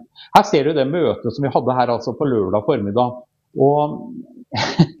videre. Her ser du det møtet som vi hadde her altså på lørdag formiddag. Og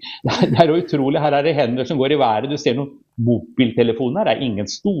det jo utrolig, her det hender som går i været, du ser noen mobiltelefoner, det ingen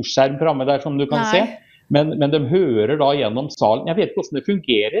storskjerm fremme der som du kan se. Men de hører da gjennom salen. Jeg vet ikke hvordan det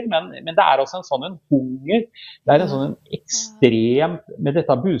fungerer, men det altså en sånn hunger. Det en sånn ekstrem med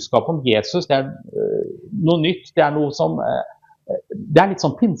dette budskapet om Jesus. Det noe nytt. Det noe som det litt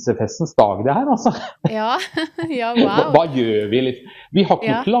sånn pinsefestens dag, det her, altså. Ja, wow. Hva gjør vi? Vi har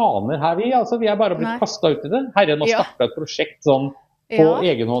ikke noen planer her, vi. Altså, vi bare blitt kastet ut i det. Herren har startet et prosjekt sånn på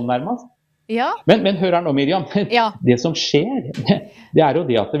egen hånd nærmest. Ja. Men hør her nå, Miriam. Det som skjer, det jo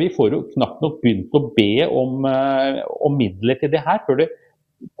det at vi får jo knapt nok begynt å be om midler til det her, før det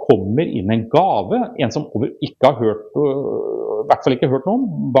kommer inn en gave. En som ikke har hørt, i hvert fall ikke hørt noe om,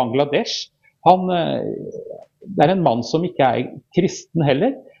 Bangladesh. Det en mann som ikke kristen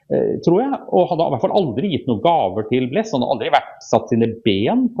heller, tror jeg, og han har i hvert fall aldri gitt noen gaver til Bless. Han har aldri satt sine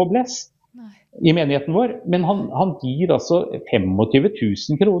ben på Bless i menigheten vår, men han gir altså 25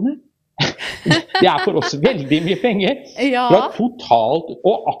 000 kroner. Det for oss veldig mye penger. Det totalt,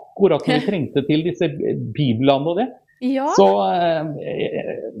 og akkurat når vi trengte til disse biblene og det. Så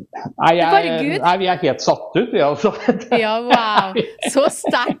vi helt satt ut, altså. Ja, wow. Så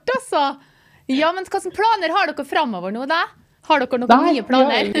sterkt, altså. Ja, men hvilke planer har dere fremover nå, da? Har dere noen nye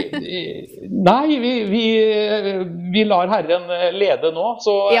planer? Nei, vi lar Herren lede nå,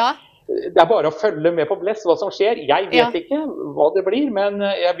 så det bare å følge med på Bless hva som skjer. Jeg vet ikke hva det blir, men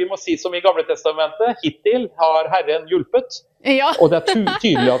vi må si som i Gamle Testamentet, hittil har Herren hjulpet. Og det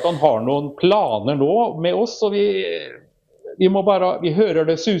tydelig at han har noen planer nå med oss, og vi hører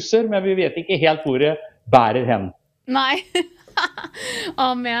det suser, men vi vet ikke helt hvor det bærer hen. Nei,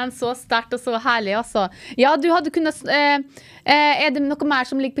 Amen, så sterkt og så herlig altså. Ja, du hadde kunnet, er det noe mer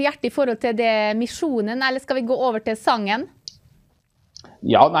som ligger på hjertet i forhold til det misjonen, eller skal vi gå over til sangen?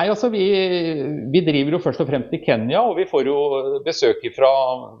 Ja, nei, altså vi driver jo først og fremst i Kenya, og vi får jo besøk fra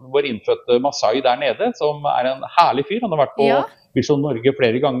vår innfødte Masai der nede, som en herlig fyr. Han har vært på Visjon Norge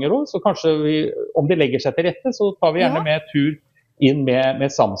flere ganger også, så kanskje om det legger seg til rette, så tar vi gjerne med tur inn med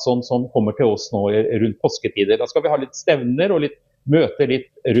Samson som kommer til oss nå rundt påsketider. Da skal vi ha litt stevner og litt møter litt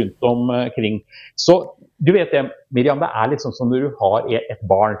rundt omkring. Så du vet det, Miriam, det litt sånn som når du har et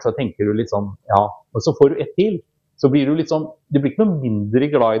barn, så tenker du litt sånn, ja, og så får du et til. Så blir du litt sånn, du blir ikke noe mindre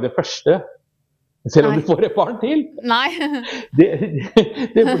glad i det første, selv om du får et barn til. Nei.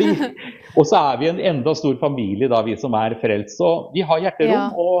 Det blir, og så vi en enda stor familie da, vi som frelst. Så vi har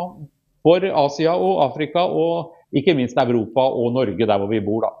hjerterom for Asia og Afrika og ikke minst Europa og Norge der hvor vi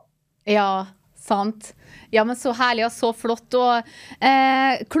bor da. Ja, sant. Ja, men så herlig og så flott. Og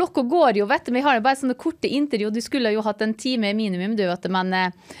klokka går jo, vet du. Vi har jo bare sånne korte intervju. Du skulle jo hatt en time minimum, du vet du, men...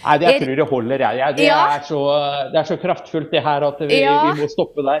 Nei, det tror det holder, det så kraftfullt det her at vi må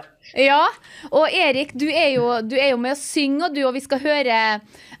stoppe der. Ja, og Erik, du jo med å synge, og vi skal høre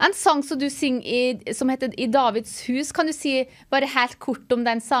en sang som du synger som heter I Davids hus. Kan du si bare helt kort om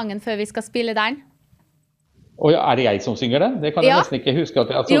den sangen før vi skal spille den? Og det jeg som synger den? Det kan jeg nesten ikke huske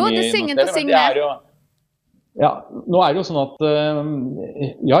at jeg har sunget. Jo, du synger til å synge. Ja, nå det jo sånn at,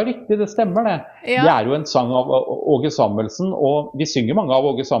 ja, riktig, det stemmer det. Det jo en sang av Åge Samuelsen, og vi synger mange av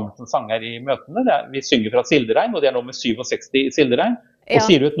Åge Samuelsens sanger i møtene. Vi synger fra Silderein, og det nummer 67 i Silderein. Og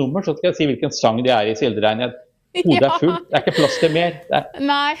sier du et nummer, så skal jeg si hvilken sang det i Silderein. Hodet fullt, det ikke plass til mer.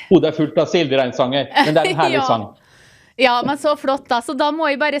 Hodet fullt av Silderein-sanger, men det en herlig sang. Ja, men så flott da. Så da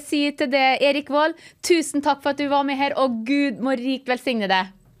må jeg bare si til deg, Erik Wold, tusen takk for at du var med her, og Gud må rikt velsigne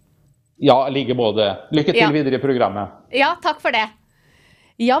deg. Ja, like både. Lykke til videre i programmet. Ja, takk for det.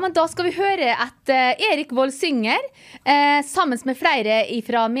 Ja, men da skal vi høre at Erik Wold synger, sammen med flere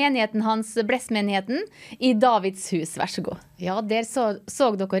fra menigheten hans, Blessmenigheten, I Davids hus. Vær så god. Ja, der så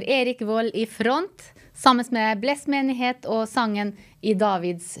dere Erik Wold I front, sammen med Blessmenighet og sangen I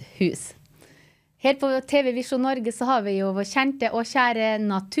Davids hus. Her på TV Visjon Norge så har vi jo vår kjente og kjære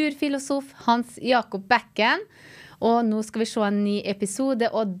naturfilosof Hans Jakob Bekken. Og nå skal vi se en ny episode,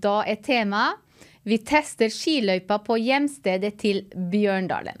 og da tema vi tester skiløypa på hjemstedet til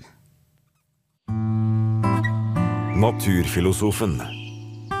Bjørndalen. Naturfilosofen.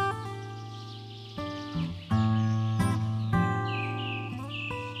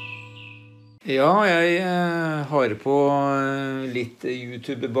 Ja, jeg har på litt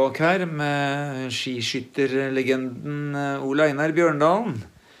YouTube bak her med skiskytterlegenden Ole Einar Bjørndalen.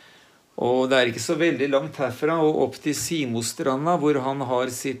 Og det ikke så veldig langt herfra og opp til Simostranda, hvor han har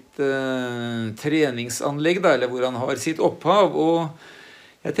sitt treningsanlegg, eller hvor han har sitt opphav. Og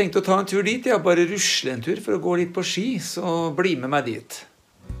jeg tenkte å ta en tur dit, bare rusle en tur for å gå litt på ski, så bli med meg dit.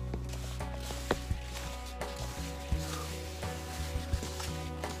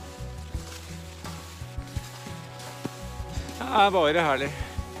 Det bare herlig.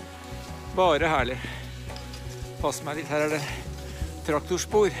 Bare herlig. Pass meg litt, her det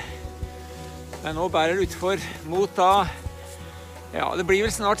traktorspor. Men nå bærer det utfor mot da, ja, det blir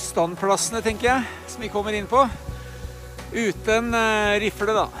vel snart standplassene, tenker jeg, som vi kommer inn på. Uten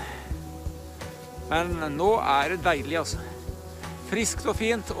rifle da. Men nå det deilig, altså. Friskt og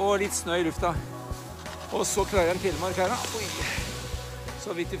fint, og litt snø I lufta. Og så klarer jeg en Telemark her da. Oi.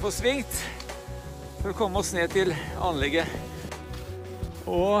 Så vidt vi får svingt, for å komme oss ned til anlegget.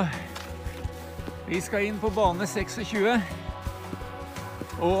 Og vi skal inn på bane 26.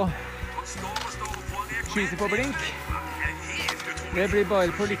 Og skyter på blink. Det blir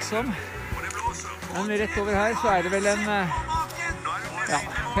bare på liksom. Men rett over her så det vel en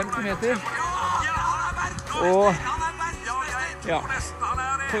 50 meter. Og ja,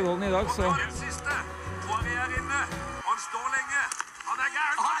 forholdene I dag så...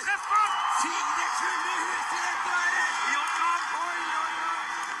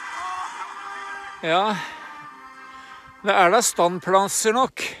 Ja, det da standplasser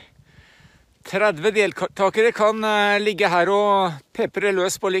nok. 30 deltakere kan ligge her og pepre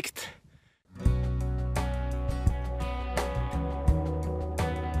løs på likt.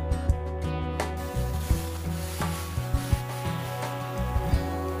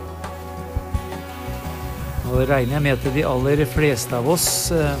 Nå regner jeg med at de aller fleste av oss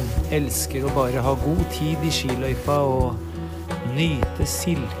elsker å bare ha god tid I skiløypa og nyte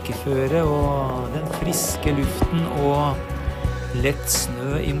silkeføre og den friske luften og lett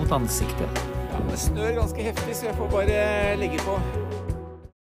snø imot ansiktet. Ja, det snør ganske heftig, så jeg får bare legge på.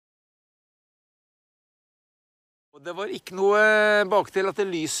 Det var ikke noe baktil at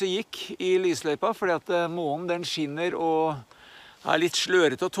lyset gikk i lysløypa, fordi at månen den skinner og er litt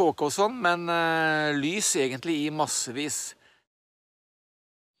slørete og tåke og sånn, men lys egentlig i massevis.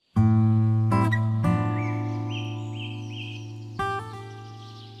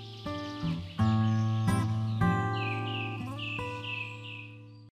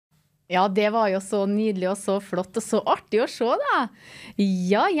 Ja, det var jo så nydelig og så flott og så artig å se da.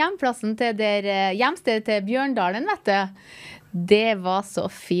 Ja, hjemstedet til Bjørndalen, vet du. Det var så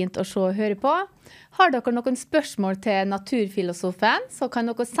fint å se og høre på. Har dere noen spørsmål til naturfilosofen, så kan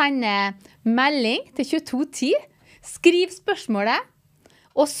dere sende melding til 2210. Skriv spørsmålet,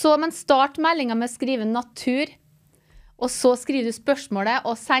 og så, men start meldingen med å skrive natur. Og så skriver du spørsmålet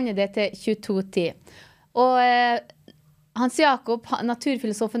og sender det til 2210. Og Hans Jakob,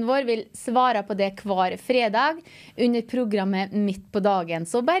 naturfilosofen vår, vil svare på det hver fredag under programmet Midt på dagen.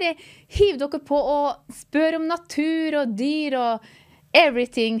 Så bare hiv dere på og spør om natur og dyr og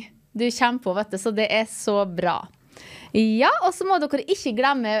everything du kommer på, vet du. Så det er så bra. Ja, og så må dere ikke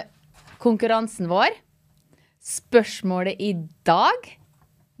glemme konkurransen vår. Spørsmålet i dag,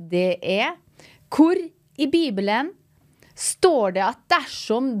 det er: hvor i Bibelen står det at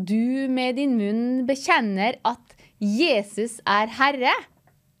dersom du med din munn bekjenner at Jesus er Herre?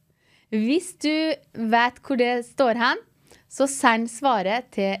 Hvis du vet hvor det står hen, så send svaret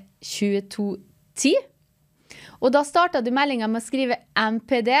til 2210. Og da starter du meldingen med å skrive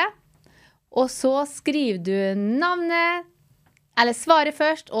MPD, og så skriver du navnet, eller svaret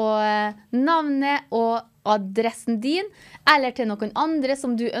først, og navnet og adressen din, eller til noen andre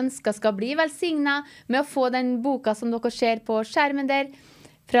som du ønsker skal bli velsignet med å få den boka som dere ser på skjermen der,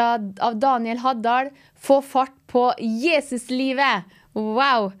 av Daniel Haddal, Få fart på Jesuslivet.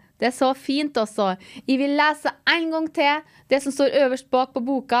 Wow, det er så fint også. Jeg vil lese en gang til det som står øverst bak på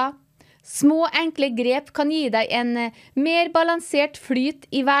boka. Små, enkle grep kan gi deg en mer balansert flyt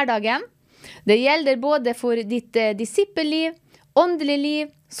i hverdagen. Det gjelder både for ditt disippelliv, åndelig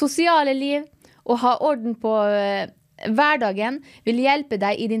liv, sosiale liv. Å ha orden på hverdagen vil hjelpe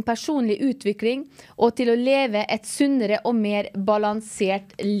deg i din personlige utvikling og til å leve et sunnere og mer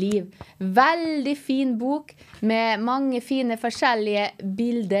balansert liv. Veldig fin bok med mange fine forskjellige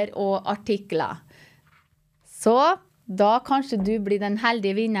bilder og artikler. Så da kanskje du blir den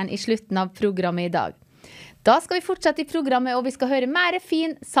heldige vinneren i slutten av programmet i dag. Da skal vi fortsette i programmet, og vi skal høre mer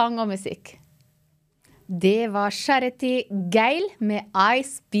fin sang og musikk. Det var Charity Gale med I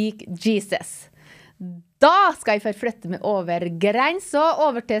Speak Jesus. Da skal jeg forflytte meg over grensa,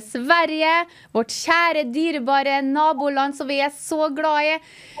 over til Sverige, vårt kjære, dyrebare naboland som vi er så glad i.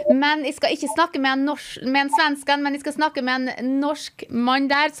 Men jeg skal ikke snakke med en svensken, men jeg skal snakke med en norsk mann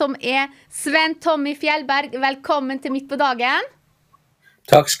der, som er Sven Tommy Fjellberg. Velkommen til Midt på dagen.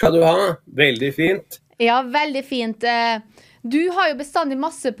 Takk skal du ha. Veldig fint. Ja, veldig fint. Du har jo bestandig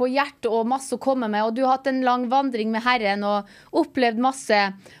masse på hjertet og masse å komme med, og du har hatt en lang vandring med Herren og opplevd masse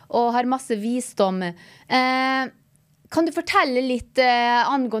og har masse visdom. Kan du fortelle litt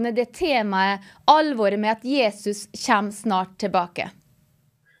angående det temaet, alvoret med at Jesus kommer snart tilbake?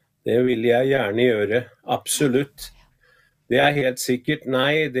 Det vil jeg gjerne gjøre, absolutt. Det er helt sikkert.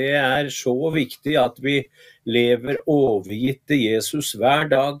 Nei, det er så viktig at vi lever overgitt til Jesus hver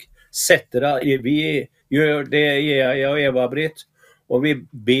dag. Vi gjør det, jeg og Eva-Britt, og vi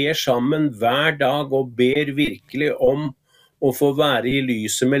ber sammen hver dag og ber virkelig om å få være i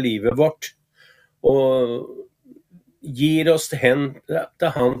lyset med livet vårt. Og gir oss til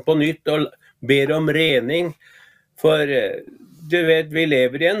han på nytt og ber om rening. For du vet, vi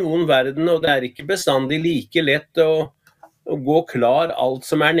lever i en vond verden, og det er ikke bestandig like lett å gå klar alt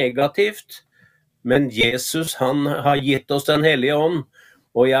som er negativt. Men Jesus, han har gitt oss den hellige ånd.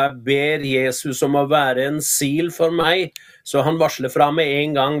 Og jeg ber Jesus om å være en sil for meg, så han varsler fra med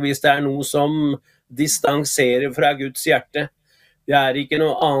en gang hvis det er noe som distanserer fra Guds hjerte. Det er ikke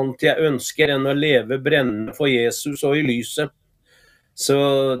noe annet jeg ønsker enn å leve brennende for Jesus og i lyset. Så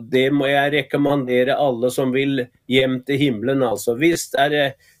det må jeg rekommendere alle som vil hjem til himmelen. Altså, hvis det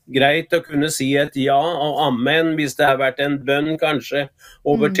er greit å kunne si et ja og amen, hvis det har vært en bønn kanskje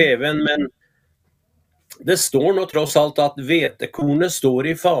over TV-en, men det står nå tross alt at hvetekornet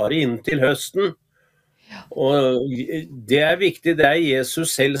står i fare inntil høsten. Og det er viktig, det er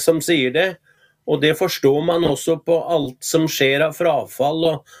Jesus selv som sier det. Og det forstår man også på alt som skjer av frafall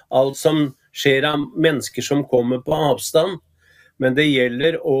og alt som skjer av mennesker som kommer på avstand. Men det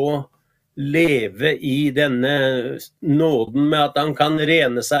gjelder å leve i denne nåden med at han kan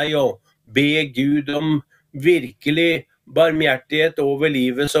rene seg og be Gud om virkelig barmhjertighet over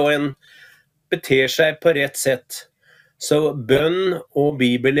livet, så en beter seg på rett sett. Så bønn og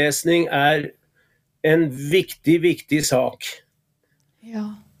bibellesning er en viktig, viktig sak. Ja.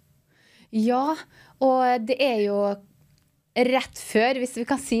 Ja, og det er jo rett før, hvis vi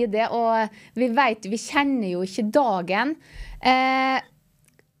kan si det, og vi kjenner jo ikke dagen.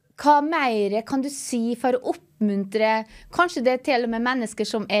 Hva mer kan du si for å oppmuntre, kanskje det er til og med mennesker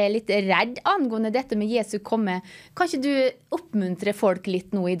som er litt redd angående dette med Jesu komme. Kan ikke du oppmuntre folk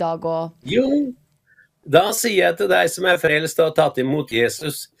litt nå i dag? Jo, da sier jeg til deg som er frelst og har tatt imot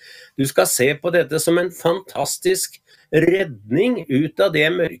Jesus, du skal se på dette som en fantastisk redning ut av det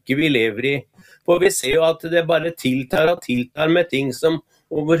mørke vi lever i. For vi ser jo at det bare tiltar og tiltar med ting som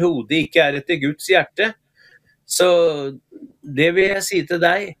overhodet ikke er etter Guds hjerte. Så det vil jeg si til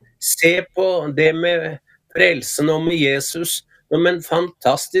deg, se på det med frelsen og med Jesus som en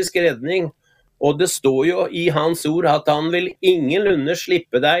fantastisk redning. Og det står jo i hans ord at han vil ingenlunde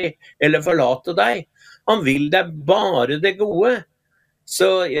slippe deg eller forlate deg. Han vil deg bare det gode.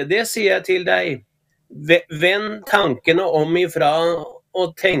 Så det sier jeg til deg. Vend tankene om ifra å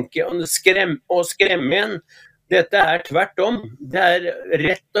tenke og skremme igjen. Dette er tvert om. Det er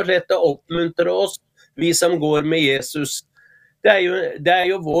rett og slett å oppmuntre oss, vi som går med Jesus. Det er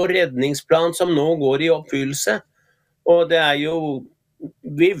jo vår redningsplan som nå går i oppfyllelse. Og det er jo,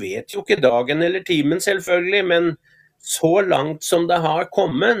 vi vet jo ikke dagen eller timen selvfølgelig, men så langt som det har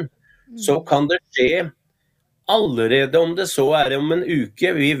kommet, så kan det skje allerede, om det så er om en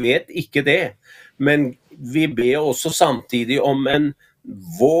uke, vi vet ikke det. Men vi ber også samtidig om en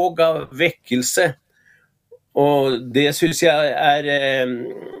våg av vekkelse. Og det synes jeg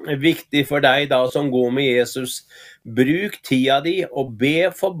er viktig for deg da som går med Jesus. Bruk tida di og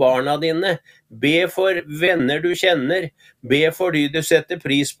be for barna dine. Be for venner du kjenner. Be for de du setter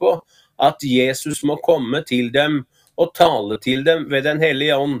pris på. At Jesus må komme til dem og tale til dem ved den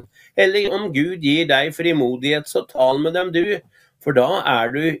hellige ånd. Eller om Gud gir deg frimodighet, så tal med dem du. For da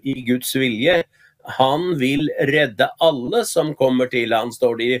er du i Guds vilje. Han vil redde alle som kommer til han,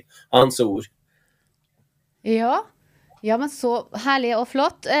 står det i hans ord. Ja, men så herlig og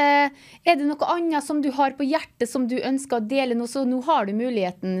flott. Er det noe annet som du har på hjertet som du ønsker å dele nå? Så nå har du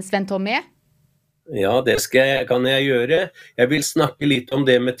muligheten, Sven Tommy. Ja, det kan jeg gjøre. Jeg vil snakke litt om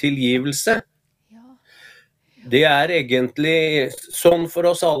det med tilgivelse. Det er egentlig sånn for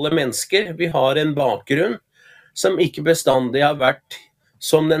oss alle mennesker. Vi har en bakgrunn som ikke bestandig har vært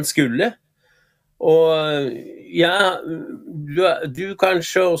som den skulle. Og ja, du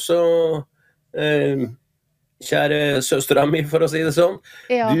kanskje også, kjære søstera mi, for å si det sånn,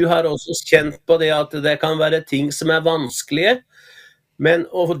 du har også kjent på det at det kan være ting som er vanskelige.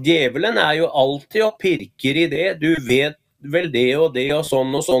 Og djevelen er jo alltid og pirker i det. Du vet vel det og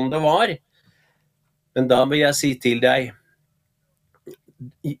sånn det var. Men da vil jeg si til deg,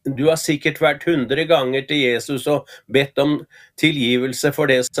 du har sikkert vært 100 ganger til Jesus og bedt om tilgivelse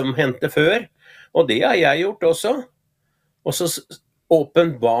for det som hendte før, og det har jeg gjort også. Og så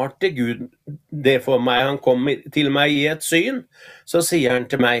åpenbarte Gud det for meg. Han kom til meg i et syn, så sier han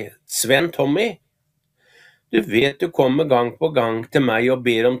til meg, Sven Tommy, du vet du kommer gang på gang til meg og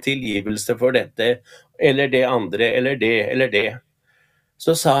ber om tilgivelse for dette, eller det andre, eller det.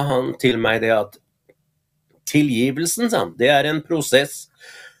 Så sa han til meg det at tilgivelsen, det er en prosess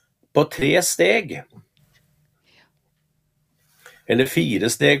på 3 steg. Eller 4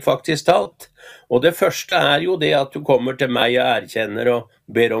 steg faktisk talt. Og det første er jo det at du kommer til meg og erkjenner og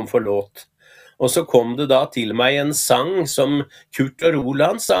ber om forlåt. Og så kom det da til meg en sang som Kurt og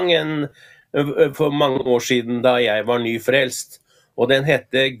Roland sang for mange år siden da jeg var nyfrelst. Og den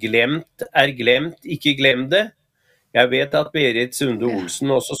heter Glemt er glemt, ikke glem det. Jeg vet at Berit Sunde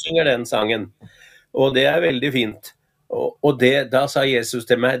Olsen også synger den sangen. Og det er veldig fint. Og da sa Jesus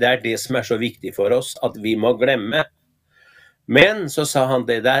til meg, det er det som er så viktig for oss, at vi må glemme. Men så sa han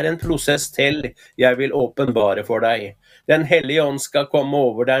det er en prosess til jeg vil åpenbare for deg. Den hellige ånd skal komme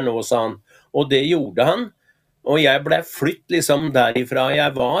over deg nå, sa han. Og det gjorde han. Og jeg ble flytt liksom derifra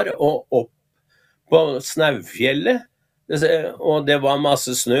jeg var, og opp på Snaufjellet. Og det var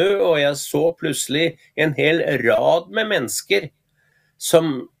masse snø, og jeg så plutselig en hel rad med mennesker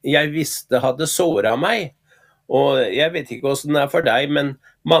som jeg visste hadde såret meg. Og jeg vet ikke hvordan det er for deg, men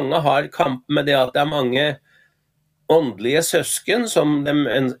mange har kamp med det at det er mange åndelige søsken som de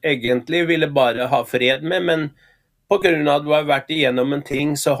egentlig ville bare ha fred med, men på grunn av at du har vært igjennom en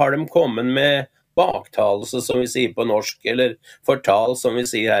ting, så har de kommet med baktalelse, som vi sier på norsk, eller fortal, som vi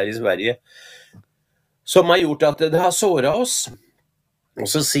sier her i Sverige, som har gjort at det har såret oss. Og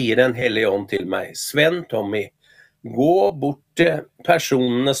så sier Den hellige ånd til meg, Sven Tommy, gå bort til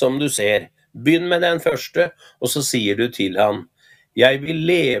personene som du ser. Begynn med den første, og så sier du til han, jeg vil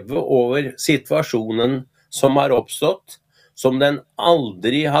leve over situasjonen som har oppstått, som den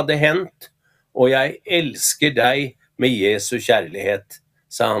aldri hadde hendt, og jeg elsker deg med Jesu kjærlighet,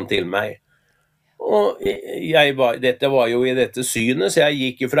 sa han til meg. Og dette var jo i dette synet, så jeg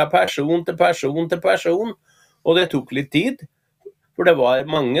gikk fra person til person til person, og det tok litt tid, for det var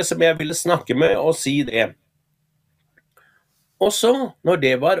mange som jeg ville snakke med og si det. Og så, når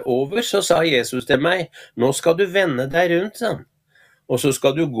det var over, så sa Jesus til meg, nå skal du vende deg rundt, sa han. Og så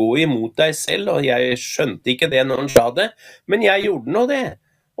skal du gå imot deg selv, og jeg skjønte ikke det når han sa det, men jeg gjorde nå det.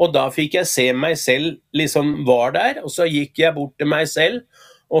 Og da fikk jeg se meg selv liksom var der, og så gikk jeg bort til meg selv,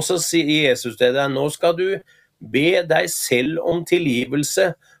 og så sier Jesus til deg, nå skal du be deg selv om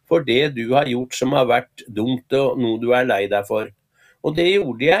tilgivelse for det du har gjort som har vært dumt og noe du er lei deg for. Og det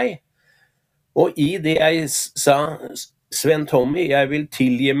gjorde jeg. Og i det jeg sa, Sven Tommy, jeg vil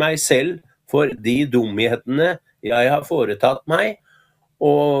tilgi meg selv for de dumhetene jeg har foretatt meg,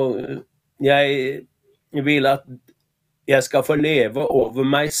 og jeg vil at jeg skal få leve over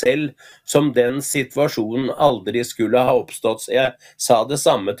meg selv som den situasjonen aldri skulle ha oppstått. Så jeg sa det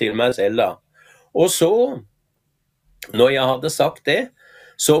samme til meg selv da. Og så, når jeg hadde sagt det,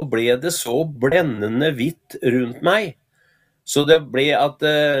 så ble det så blendende hvitt rundt meg. Så det ble at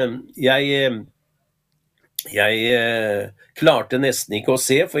jeg klarte nesten ikke å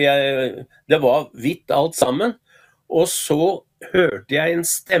se, for det var hvitt alt sammen. Og så hørte jeg en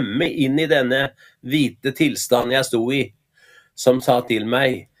stemme inn i denne hvite tilstanden jeg sto i, som sa til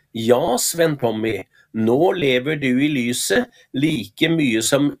meg, ja, Sven Tommy, nå lever du i lyset like mye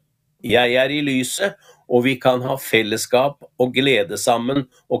som jeg er i lyset, og vi kan ha fellesskap og glede sammen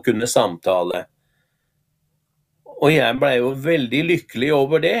og kunne samtale. Og jeg ble jo veldig lykkelig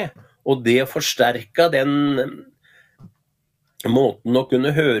over det, og det forsterket den måten å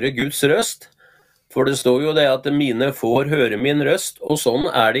kunne høre Guds røst. For det står jo det at mine får høre min røst, og sånn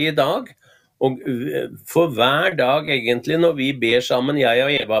er det i dag. Og for hver dag egentlig når vi ber sammen, jeg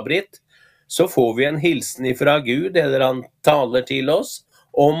og Eva-Britt, så får vi en hilsen fra Gud, eller han taler til oss,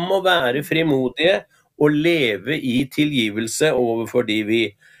 om å være frimodige og leve i tilgivelse overfor de vi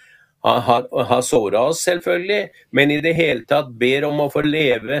har såret oss selvfølgelig, men i det hele tatt ber om å få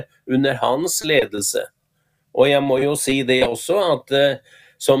leve under hans ledelse. Og jeg må jo si det også, at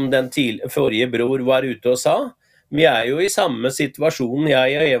som den forrige bror var ute og sa, vi er jo i samme situasjon,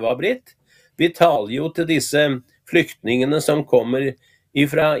 jeg og Eva-Britt. Vi taler jo til disse flyktningene som kommer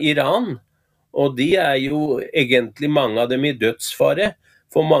fra Iran, og de er jo egentlig mange av dem i dødsfare,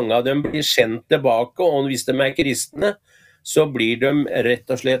 for mange av dem blir sendt tilbake, og hvis de er kristne, så blir de rett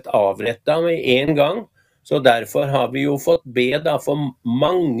og slett avrettet med en gang. Så derfor har vi jo fått be da for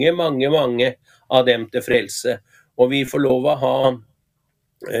mange av dem til frelse. Og vi får lov å ha,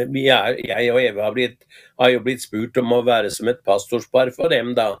 jeg og Eva har jo blitt spurt om å være som et pastorspar for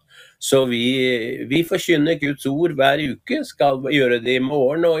dem da. Så vi forkynner Guds ord hver uke, skal gjøre det i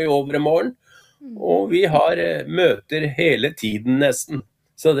morgen og i overmorgen. Og vi har møter hele tiden nesten.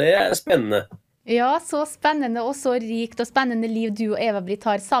 Så det er spennende. Ja, så spennende og så rikt og spennende liv du og Eva-Britt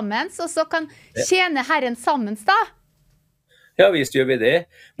har sammen, og så kan tjene Herren sammen da. Ja, visst gjør vi det.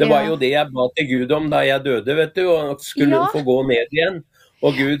 Det var jo det jeg ba til Gud om da jeg døde, vet du, og skulle få gå ned igjen.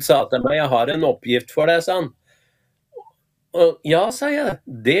 Og Gud sa til meg, jeg har en oppgift for deg, sa han. Og ja, sa jeg,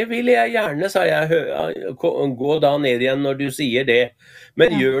 det vil jeg gjerne, sa jeg, gå da ned igjen når du sier det.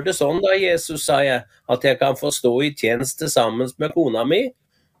 Men gjør det sånn da, Jesus, sa jeg, at jeg kan få stå i tjeneste sammen med kona mi,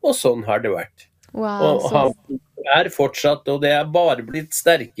 og sånn har det vært. Wow, og han er fortsatt, og det er bare blitt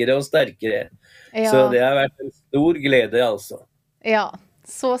sterkere og sterkere. Så det har vært en stor glede, altså. Ja,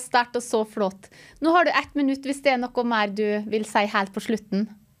 så sterkt og så flott. Nå har du 1 minutt hvis det er noe mer du vil si helt på slutten.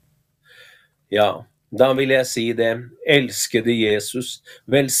 Ja, da vil jeg si det. Elskede Jesus,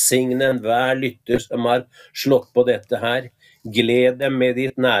 velsigne enhver lytter som har slått på dette her. Gled dem med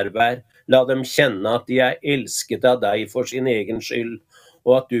ditt nærvær. La dem kjenne at de er elsket av deg for sin egen skyld,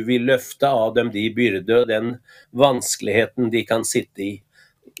 og at du vil løfte av dem de byrde og den vanskeligheten de kan sitte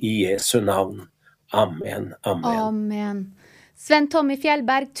i Jesu navn. Amen, amen. Amen. Sven Tommy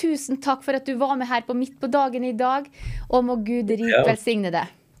Fjellberg, tusen takk for at du var med her på Midt på dagen i dag, og må Gud rik velsigne det.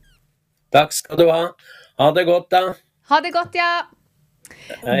 Takk skal du ha. Ha det godt da. Ha det godt, ja.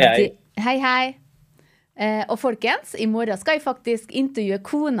 Hei, hei. Hei, hei. Og folkens, i morgen skal jeg faktisk intervjue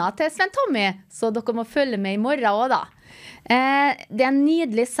kona til Sven Tommy, så dere må følge med i morgen også da. Det er en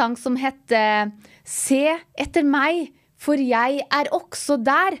nydelig sang som heter Se etter meg, for jeg er også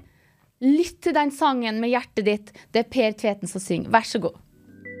der. Lytt til den sangen med hjertet ditt. Det er Per Tveten som synger. Vær så god.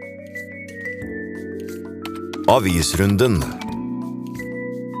 Avisrunden.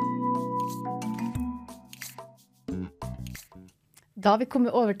 Da har vi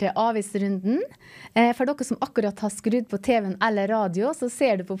kommet over til avisrunden. For dere som akkurat har skrudd på TV-en eller radio, så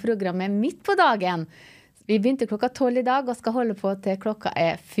ser du på programmet Midt på dagen. Vi begynte klokka 12 i dag, og skal holde på til klokka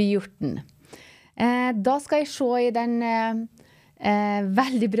 14. Da skal jeg se i den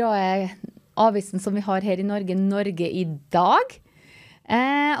veldig bra avisen som vi har her i Norge, Norge i dag.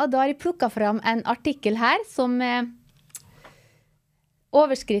 Og da har jeg plukket fram en artikkel her som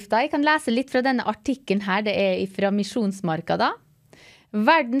overskriften. Jeg kan lese litt fra denne artikkelen her, det fra Misjonsmarka da.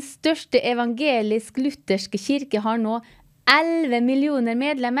 Verdens største evangelisk-lutherske kirke har nå 11 millioner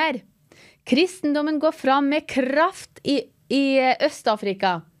medlemmer. Kristendommen går fram med kraft i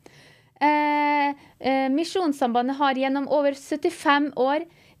Øst-Afrika. Misjonssambandet har gjennom over 75 år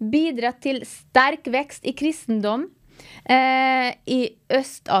bidratt til sterk vekst i kristendom i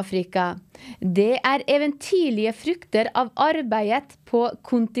Øst-Afrika. Det eventyrlige frukter av arbeidet på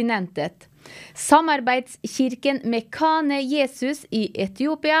kontinentet. Samarbeidskirken Mekane Jesus i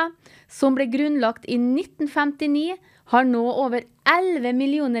Etiopia, som ble grunnlagt i 1959, har nå over 11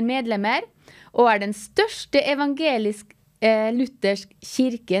 millioner medlemmer, og den største evangelisk-luthersk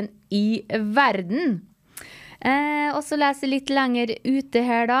kirken i verden. Og så leser jeg litt lenger ute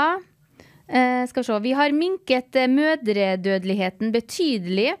her da. Skal vi se, vi har minket mødredødeligheten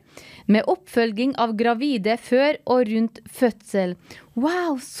betydelig med oppfølging av gravide før og rundt fødsel.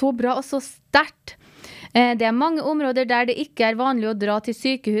 Wow, så bra og så sterkt. Det mange områder der det ikke vanlig å dra til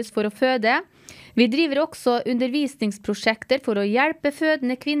sykehus for å føde. Vi driver også undervisningsprosjekter for å hjelpe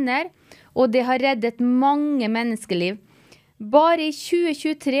fødende kvinner, og det har reddet mange menneskeliv. Bare i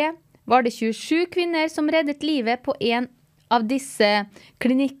 2023 var det 27 kvinner som reddet livet på en av disse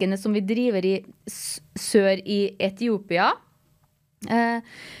klinikkene som vi driver i sør i Etiopia.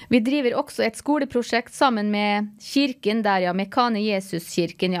 Vi driver også et skoleprosjekt sammen med kirken der, ja, Mekane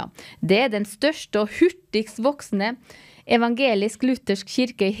Jesus-kirken, ja. Det den største og hurtigst voksende evangelisk-luthersk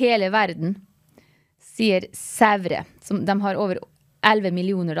kirke i hele verden, sier Sævre, som de har over 11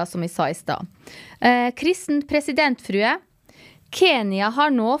 millioner da, som jeg sa i sted. Kristen presidentfrue, Kenya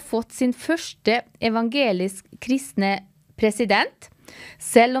har nå fått sin første evangelisk kristne president,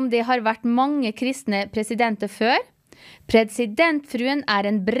 selv om det har vært mange kristne presidenter før. Presidentfruen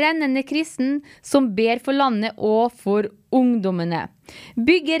en brennende kristen som ber for landet og for ungdommene.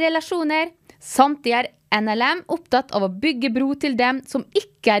 Bygge relasjoner, samtidig NLM opptatt av å bygge bro til dem som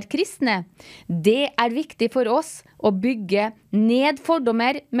ikke kristne. Det viktig for oss å bygge ned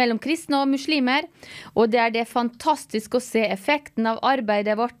fordommer mellom kristne og muslimer, og det fantastisk å se effekten av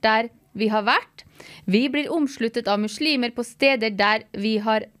arbeidet vårt der vi har vært. Vi blir omsluttet av muslimer på steder der vi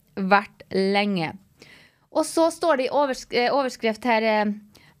har vært lenge. Og så står det i overskrift her,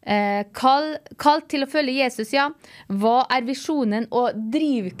 kall til å følge Jesus, ja. Hva visjonen og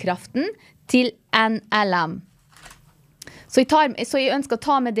drivkraften til NLM? Så jeg ønsker å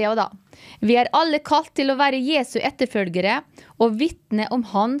ta med det også da. Vi alle kalt til å være Jesu etterfølgere og vittne om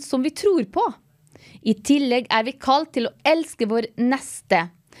han som vi tror på. I tillegg vi kalt til å elske vår neste.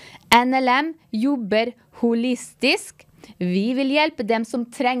 NLM jobber holistisk. Vi vil hjelpe dem som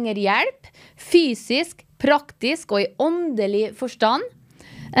trenger hjelp, fysisk, praktisk og i åndelig forstand.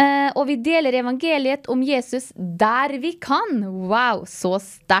 Og vi deler evangeliet om Jesus der vi kan. Wow, så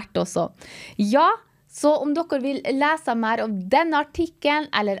sterkt også. Ja, så om dere vil lese mer om denne artikkelen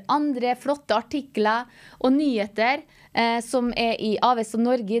eller andre flotte artikler og nyheter som i Avisa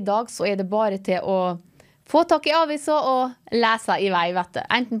Norge i dag, så det bare til å få tak i avisa og lese i vei, vet du.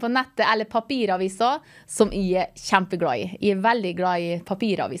 Enten på nettet eller papiravisa, som jeg kjempeglad i. Jeg veldig glad i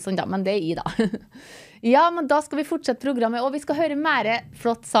papiravisa, da, men det jeg da. Ja, men da skal vi fortsette programmet, og vi skal høre mer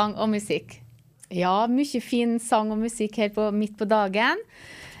flott sang og musikk. Ja, mye fin sang og musikk her på Midt på dagen.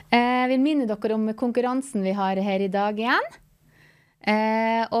 Jeg vil minne dere om konkurransen vi har her i dag igjen.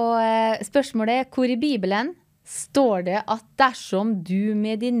 Og spørsmålet hvor i Bibelen står det at dersom du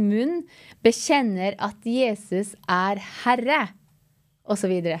med din munn bekjenner at Jesus Herre, og så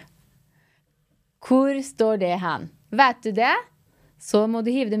videre. Hvor står det hen? Vet du det? Så må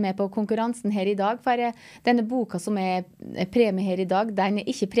du hive det med på konkurransen her i dag, for denne boka som premie her i dag, den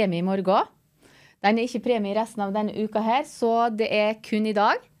ikke premie i morgen. Den ikke premie i resten av denne uka her, så det kun i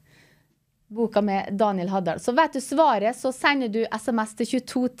dag. Boka med Daniel Haddal. Så vet du svaret, så sender du SMS til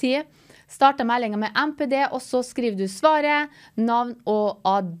 2210, starter meldingen med MPD, og så skriver du svaret, navn og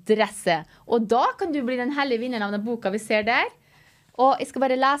adresse. Og da kan du bli den heldige vinneren av den boka vi ser der. Og jeg skal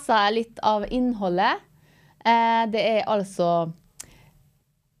bare lese litt av innholdet. Det altså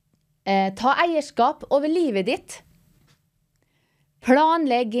ta eierskap over livet ditt.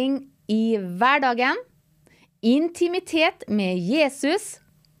 Planlegging i hverdagen. Intimitet med Jesus.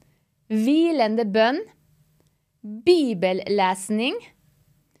 Hvilende bønn. Bibellesning.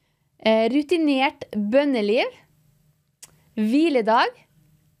 rutinert bønneliv, hviledag,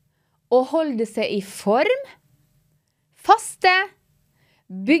 å holde seg i form, faste,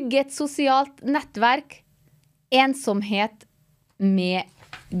 bygge et sosialt nettverk, ensomhet med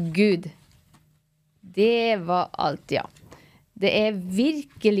Gud. Det var alt, ja. Det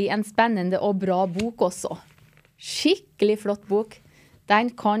virkelig en spennende og bra bok også. Skikkelig flott bok.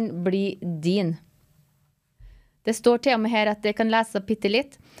 Den kan bli din. Det står til og med her at jeg kan lese bitte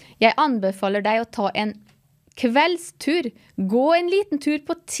litt. Jeg anbefaler deg å ta en kveldstur. Gå en liten tur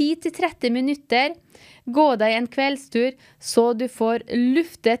på 10-30 minutter. Gå deg en kveldstur så du får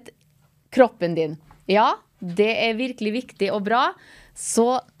luftet kroppen din. Ja, det virkelig viktig og bra.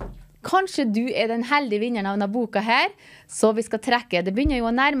 Så kanskje du den heldige vinneren av denne boka her. Så vi skal trekke. Det begynner jo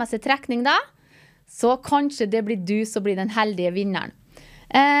å nærme seg trekning da. Så kanskje det blir du som blir den heldige vinneren.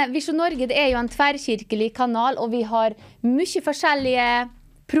 Visjon Norge det jo en tverrkirkelig kanal, og vi har mye forskjellige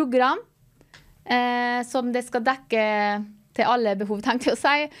program som det skal dekke til alle behov, tenkte jeg å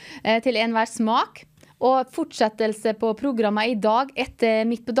si, til enhver smak. Og fortsettelse på programmet i dag etter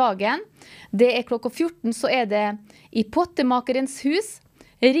Midt på dagen. Det klokka 14, så det i Pottemakerens hus,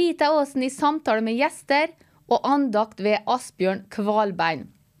 Rita Åsen i samtale med gjester, og andakt ved Asbjørn Kvalbein.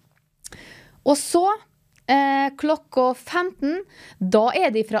 Og så klokka 15, da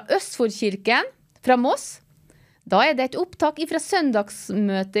det fra Østfoldkirken, fra Moss. Da det et opptak fra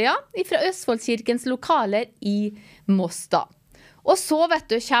søndagsmøtet, ja, fra Østfoldkirkens lokaler i Moss da. Og så, vet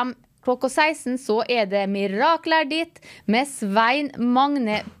du, kommer klokka 16, så det Mirakler ditt med Svein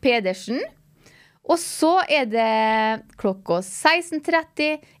Magne Pedersen. Og så det klokka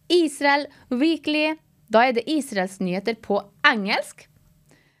 16:30, Israel Weekly. Da det Israels nyheter på engelsk.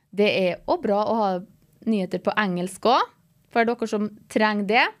 Det også bra å ha nyheter på engelsk også, for dere som trenger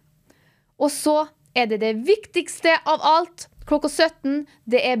det. Og så det viktigste av alt, klokka 17,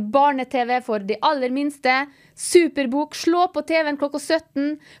 det barne-TV for de aller minste. Superbok, slå på TV-en klokka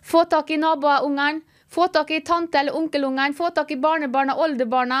 17, få tak i naboungene, få tak i tante eller onkelungene, få tak i barnebarna,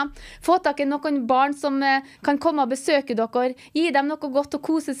 oldebarna, få tak i noen barn som kan komme og besøke dere, gi dem noe godt å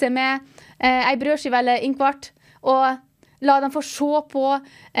kose seg med, ei brødskive eller innkvart, og la dem få se på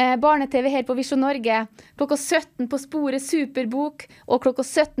barne-TV her på Visjon Norge. Klokka 17 på sporet Superbok, og klokka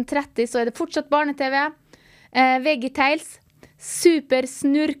 17:30 så det fortsatt barne-TV. Veggie-Tales,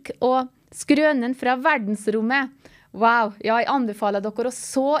 Supersnurk og Skrønen fra verdensrommet. Wow, ja, jeg anbefaler dere å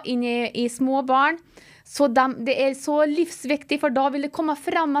så inn i små barn. Så det så livsviktig, for da vil det komme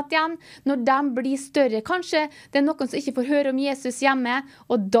frem igjen når de blir større. Kanskje det noen som ikke får høre om Jesus hjemme,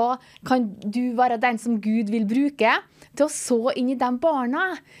 og da kan du være den som Gud vil bruke til å så inn i de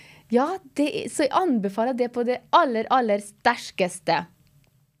barna. Ja, så jeg anbefaler det på det aller, aller sterkeste.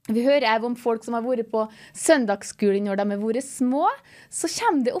 Vi hører om folk som har vært på søndagsskolen når de har vært små, så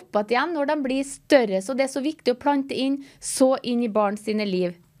kommer det opp igjen når de blir større. Så det så viktig å plante så inn i barn sine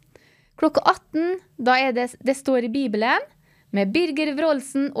liv. Klokka 18, da det står i Bibelen, med Birger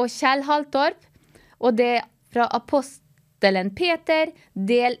Wroldsen og Kjell Haltorp, og det fra Apostelen Peter,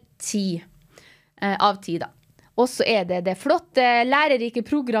 del 10 av 10 da. Og så det flotte, lærerike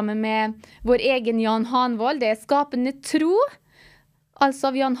programmet med vår egen Jan Hanvold, det Skapende tro,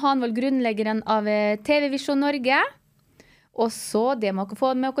 altså av Jan Hanvold, grunnleggeren av TV Visjon Norge. Og så, det må dere få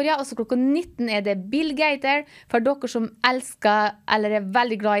med dere, ja. Og så klokka 19 det Bill Gator, for dere som elsker, eller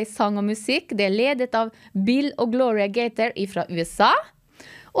veldig glad i sang og musikk. Det ledet av Bill og Gloria Gator fra USA.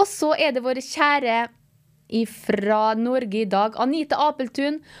 Og så det våre kjære fra Norge i dag, Anita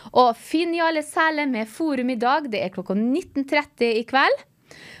Apeltun og Finn Jarle Sæle med Forum i dag. Det klokka 19:30 i kveld.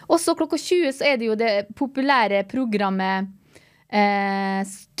 Og så klokka 20 så det jo det populære programmet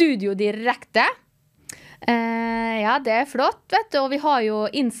Studio Direkte. Ja, det flott, vet du, og vi har jo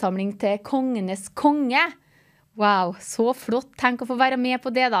innsamling til kongenes konge. Wow, så flott, tenk å få være med på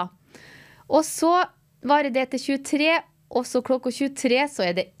det da. Og så var det til 23, og så klokka 23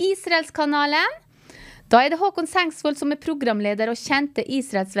 så det Israelskanalen. Da det Håkon Sengsvold som programleder og kjente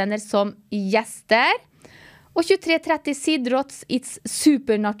Israelsvenner som gjester. Og 23:30 Sidrots It's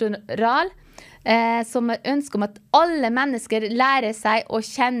Supernatural, som ønsker om at alle mennesker lærer seg å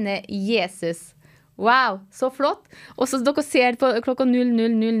kjenne Jesus. Wow, så flott. Og så dere ser på klokka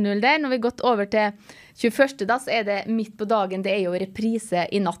 00:00 der, når vi har gått over til 21. da, så det Midt på dagen, det jo reprise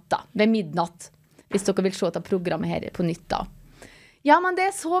i natt da, ved midnatt. Hvis dere vil se til programmet her på nytt da. Ja, men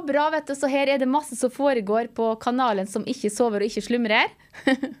det så bra, vet du, så her det masse som foregår på kanalen som ikke sover og ikke slumrer.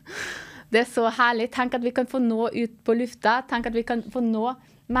 Det så herlig. Tenk at vi kan få nå ut på lufta. Tenk at vi kan få nå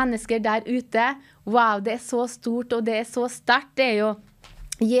mennesker der ute. Wow, det så stort, og det så sterkt. Det jo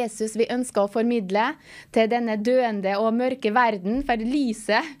Jesus vi ønsker å formidle til denne døende og mørke verden, for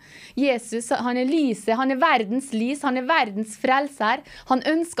lyset, Jesus, han lyset, han verdens lys, han verdens frelser, han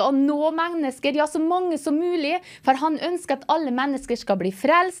ønsker å nå mennesker, ja, så mange som mulig, for han ønsker at alle mennesker skal bli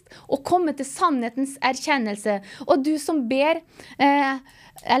frelst og komme til sannhetens erkjennelse. Og du som ber,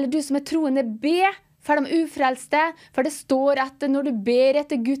 eller du som troende, be for de ufrelste, for det står at når du ber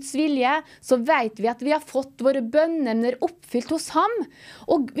etter Guds vilje, så vet vi at vi har fått våre bønner oppfylt hos ham.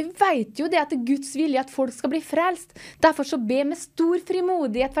 Og vi vet jo det at det er Guds vilje at folk skal bli frelst. Derfor så be med stor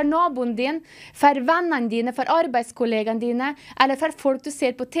frimodighet for naboen din, for vennene dine, for arbeidskollegene dine, eller for folk du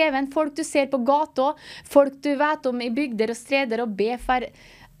ser på TV-en, folk du ser på gata, folk du vet om i bygder og streder, og be for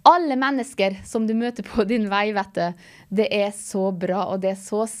alle mennesker som du møter på din vei, vet du. Det er så bra, og det er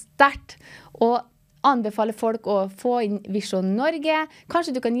så sterkt. Og anbefaler folk å få inn Visjon Norge.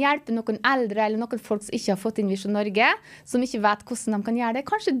 Kanskje du kan hjelpe noen eldre eller noen folk som ikke har fått inn Visjon Norge, som ikke vet hvordan de kan gjøre det.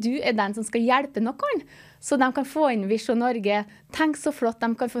 Kanskje du er den som skal hjelpe noen, så de kan få inn Visjon Norge. Tenk så flott,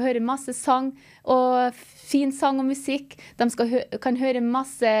 de kan få høre masse sang og fin sang og musikk. De kan høre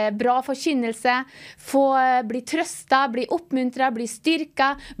masse bra forkynnelse, bli trøstet, bli oppmuntret, bli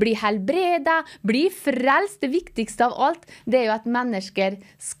styrket, bli helbredet, bli frelst. Det viktigste av alt, det er jo at mennesker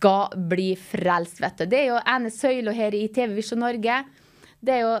skal bli frelst, vet du. Det er jo ene søyla her i TV Visjon Norge.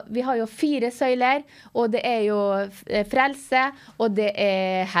 Vi har jo 4 søyler, og det er jo frelse, og det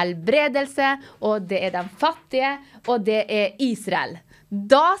er helbredelse, og det er de fattige, og det er Israel.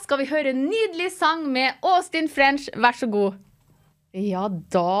 Da skal vi høre en nydelig sang med Austin French, vær så god. Ja,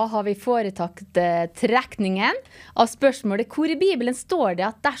 da har vi foretatt trekningen av spørsmålet hvor i Bibelen står det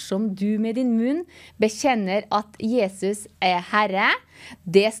at dersom du med din munn bekjenner at Jesus er Herre.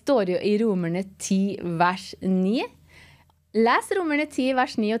 Det står jo i Romerne 10 vers 9. Les Romerne 10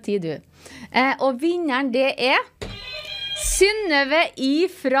 vers 9 og 10 du. Og vinneren det er Synnøve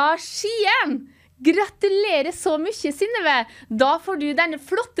ifra Skien. Gratulerer så mye, Synnøve! Da får du denne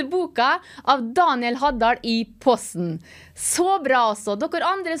flotte boka av Daniel Haddal i posten. Så bra også. Dere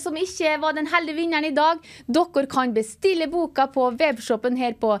andre som ikke var den heldige vinneren i dag, dere kan bestille boka på webshoppen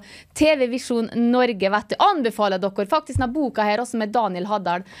her på TV Visjon Norge. Vet du, anbefaler dere faktisk denne boka her også med Daniel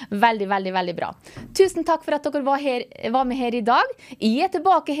Haddal. Veldig, veldig, veldig bra. Tusen takk for at dere var med her i dag. Jeg er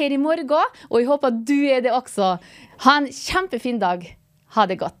tilbake her i morgen, og jeg håper at du er det også. Ha en kjempefin dag. Ha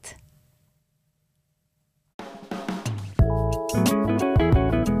det godt.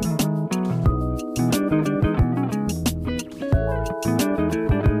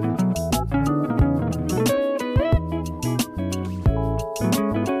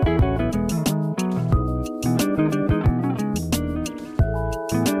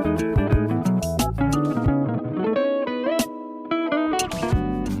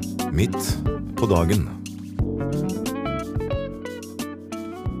 Midt på dagen.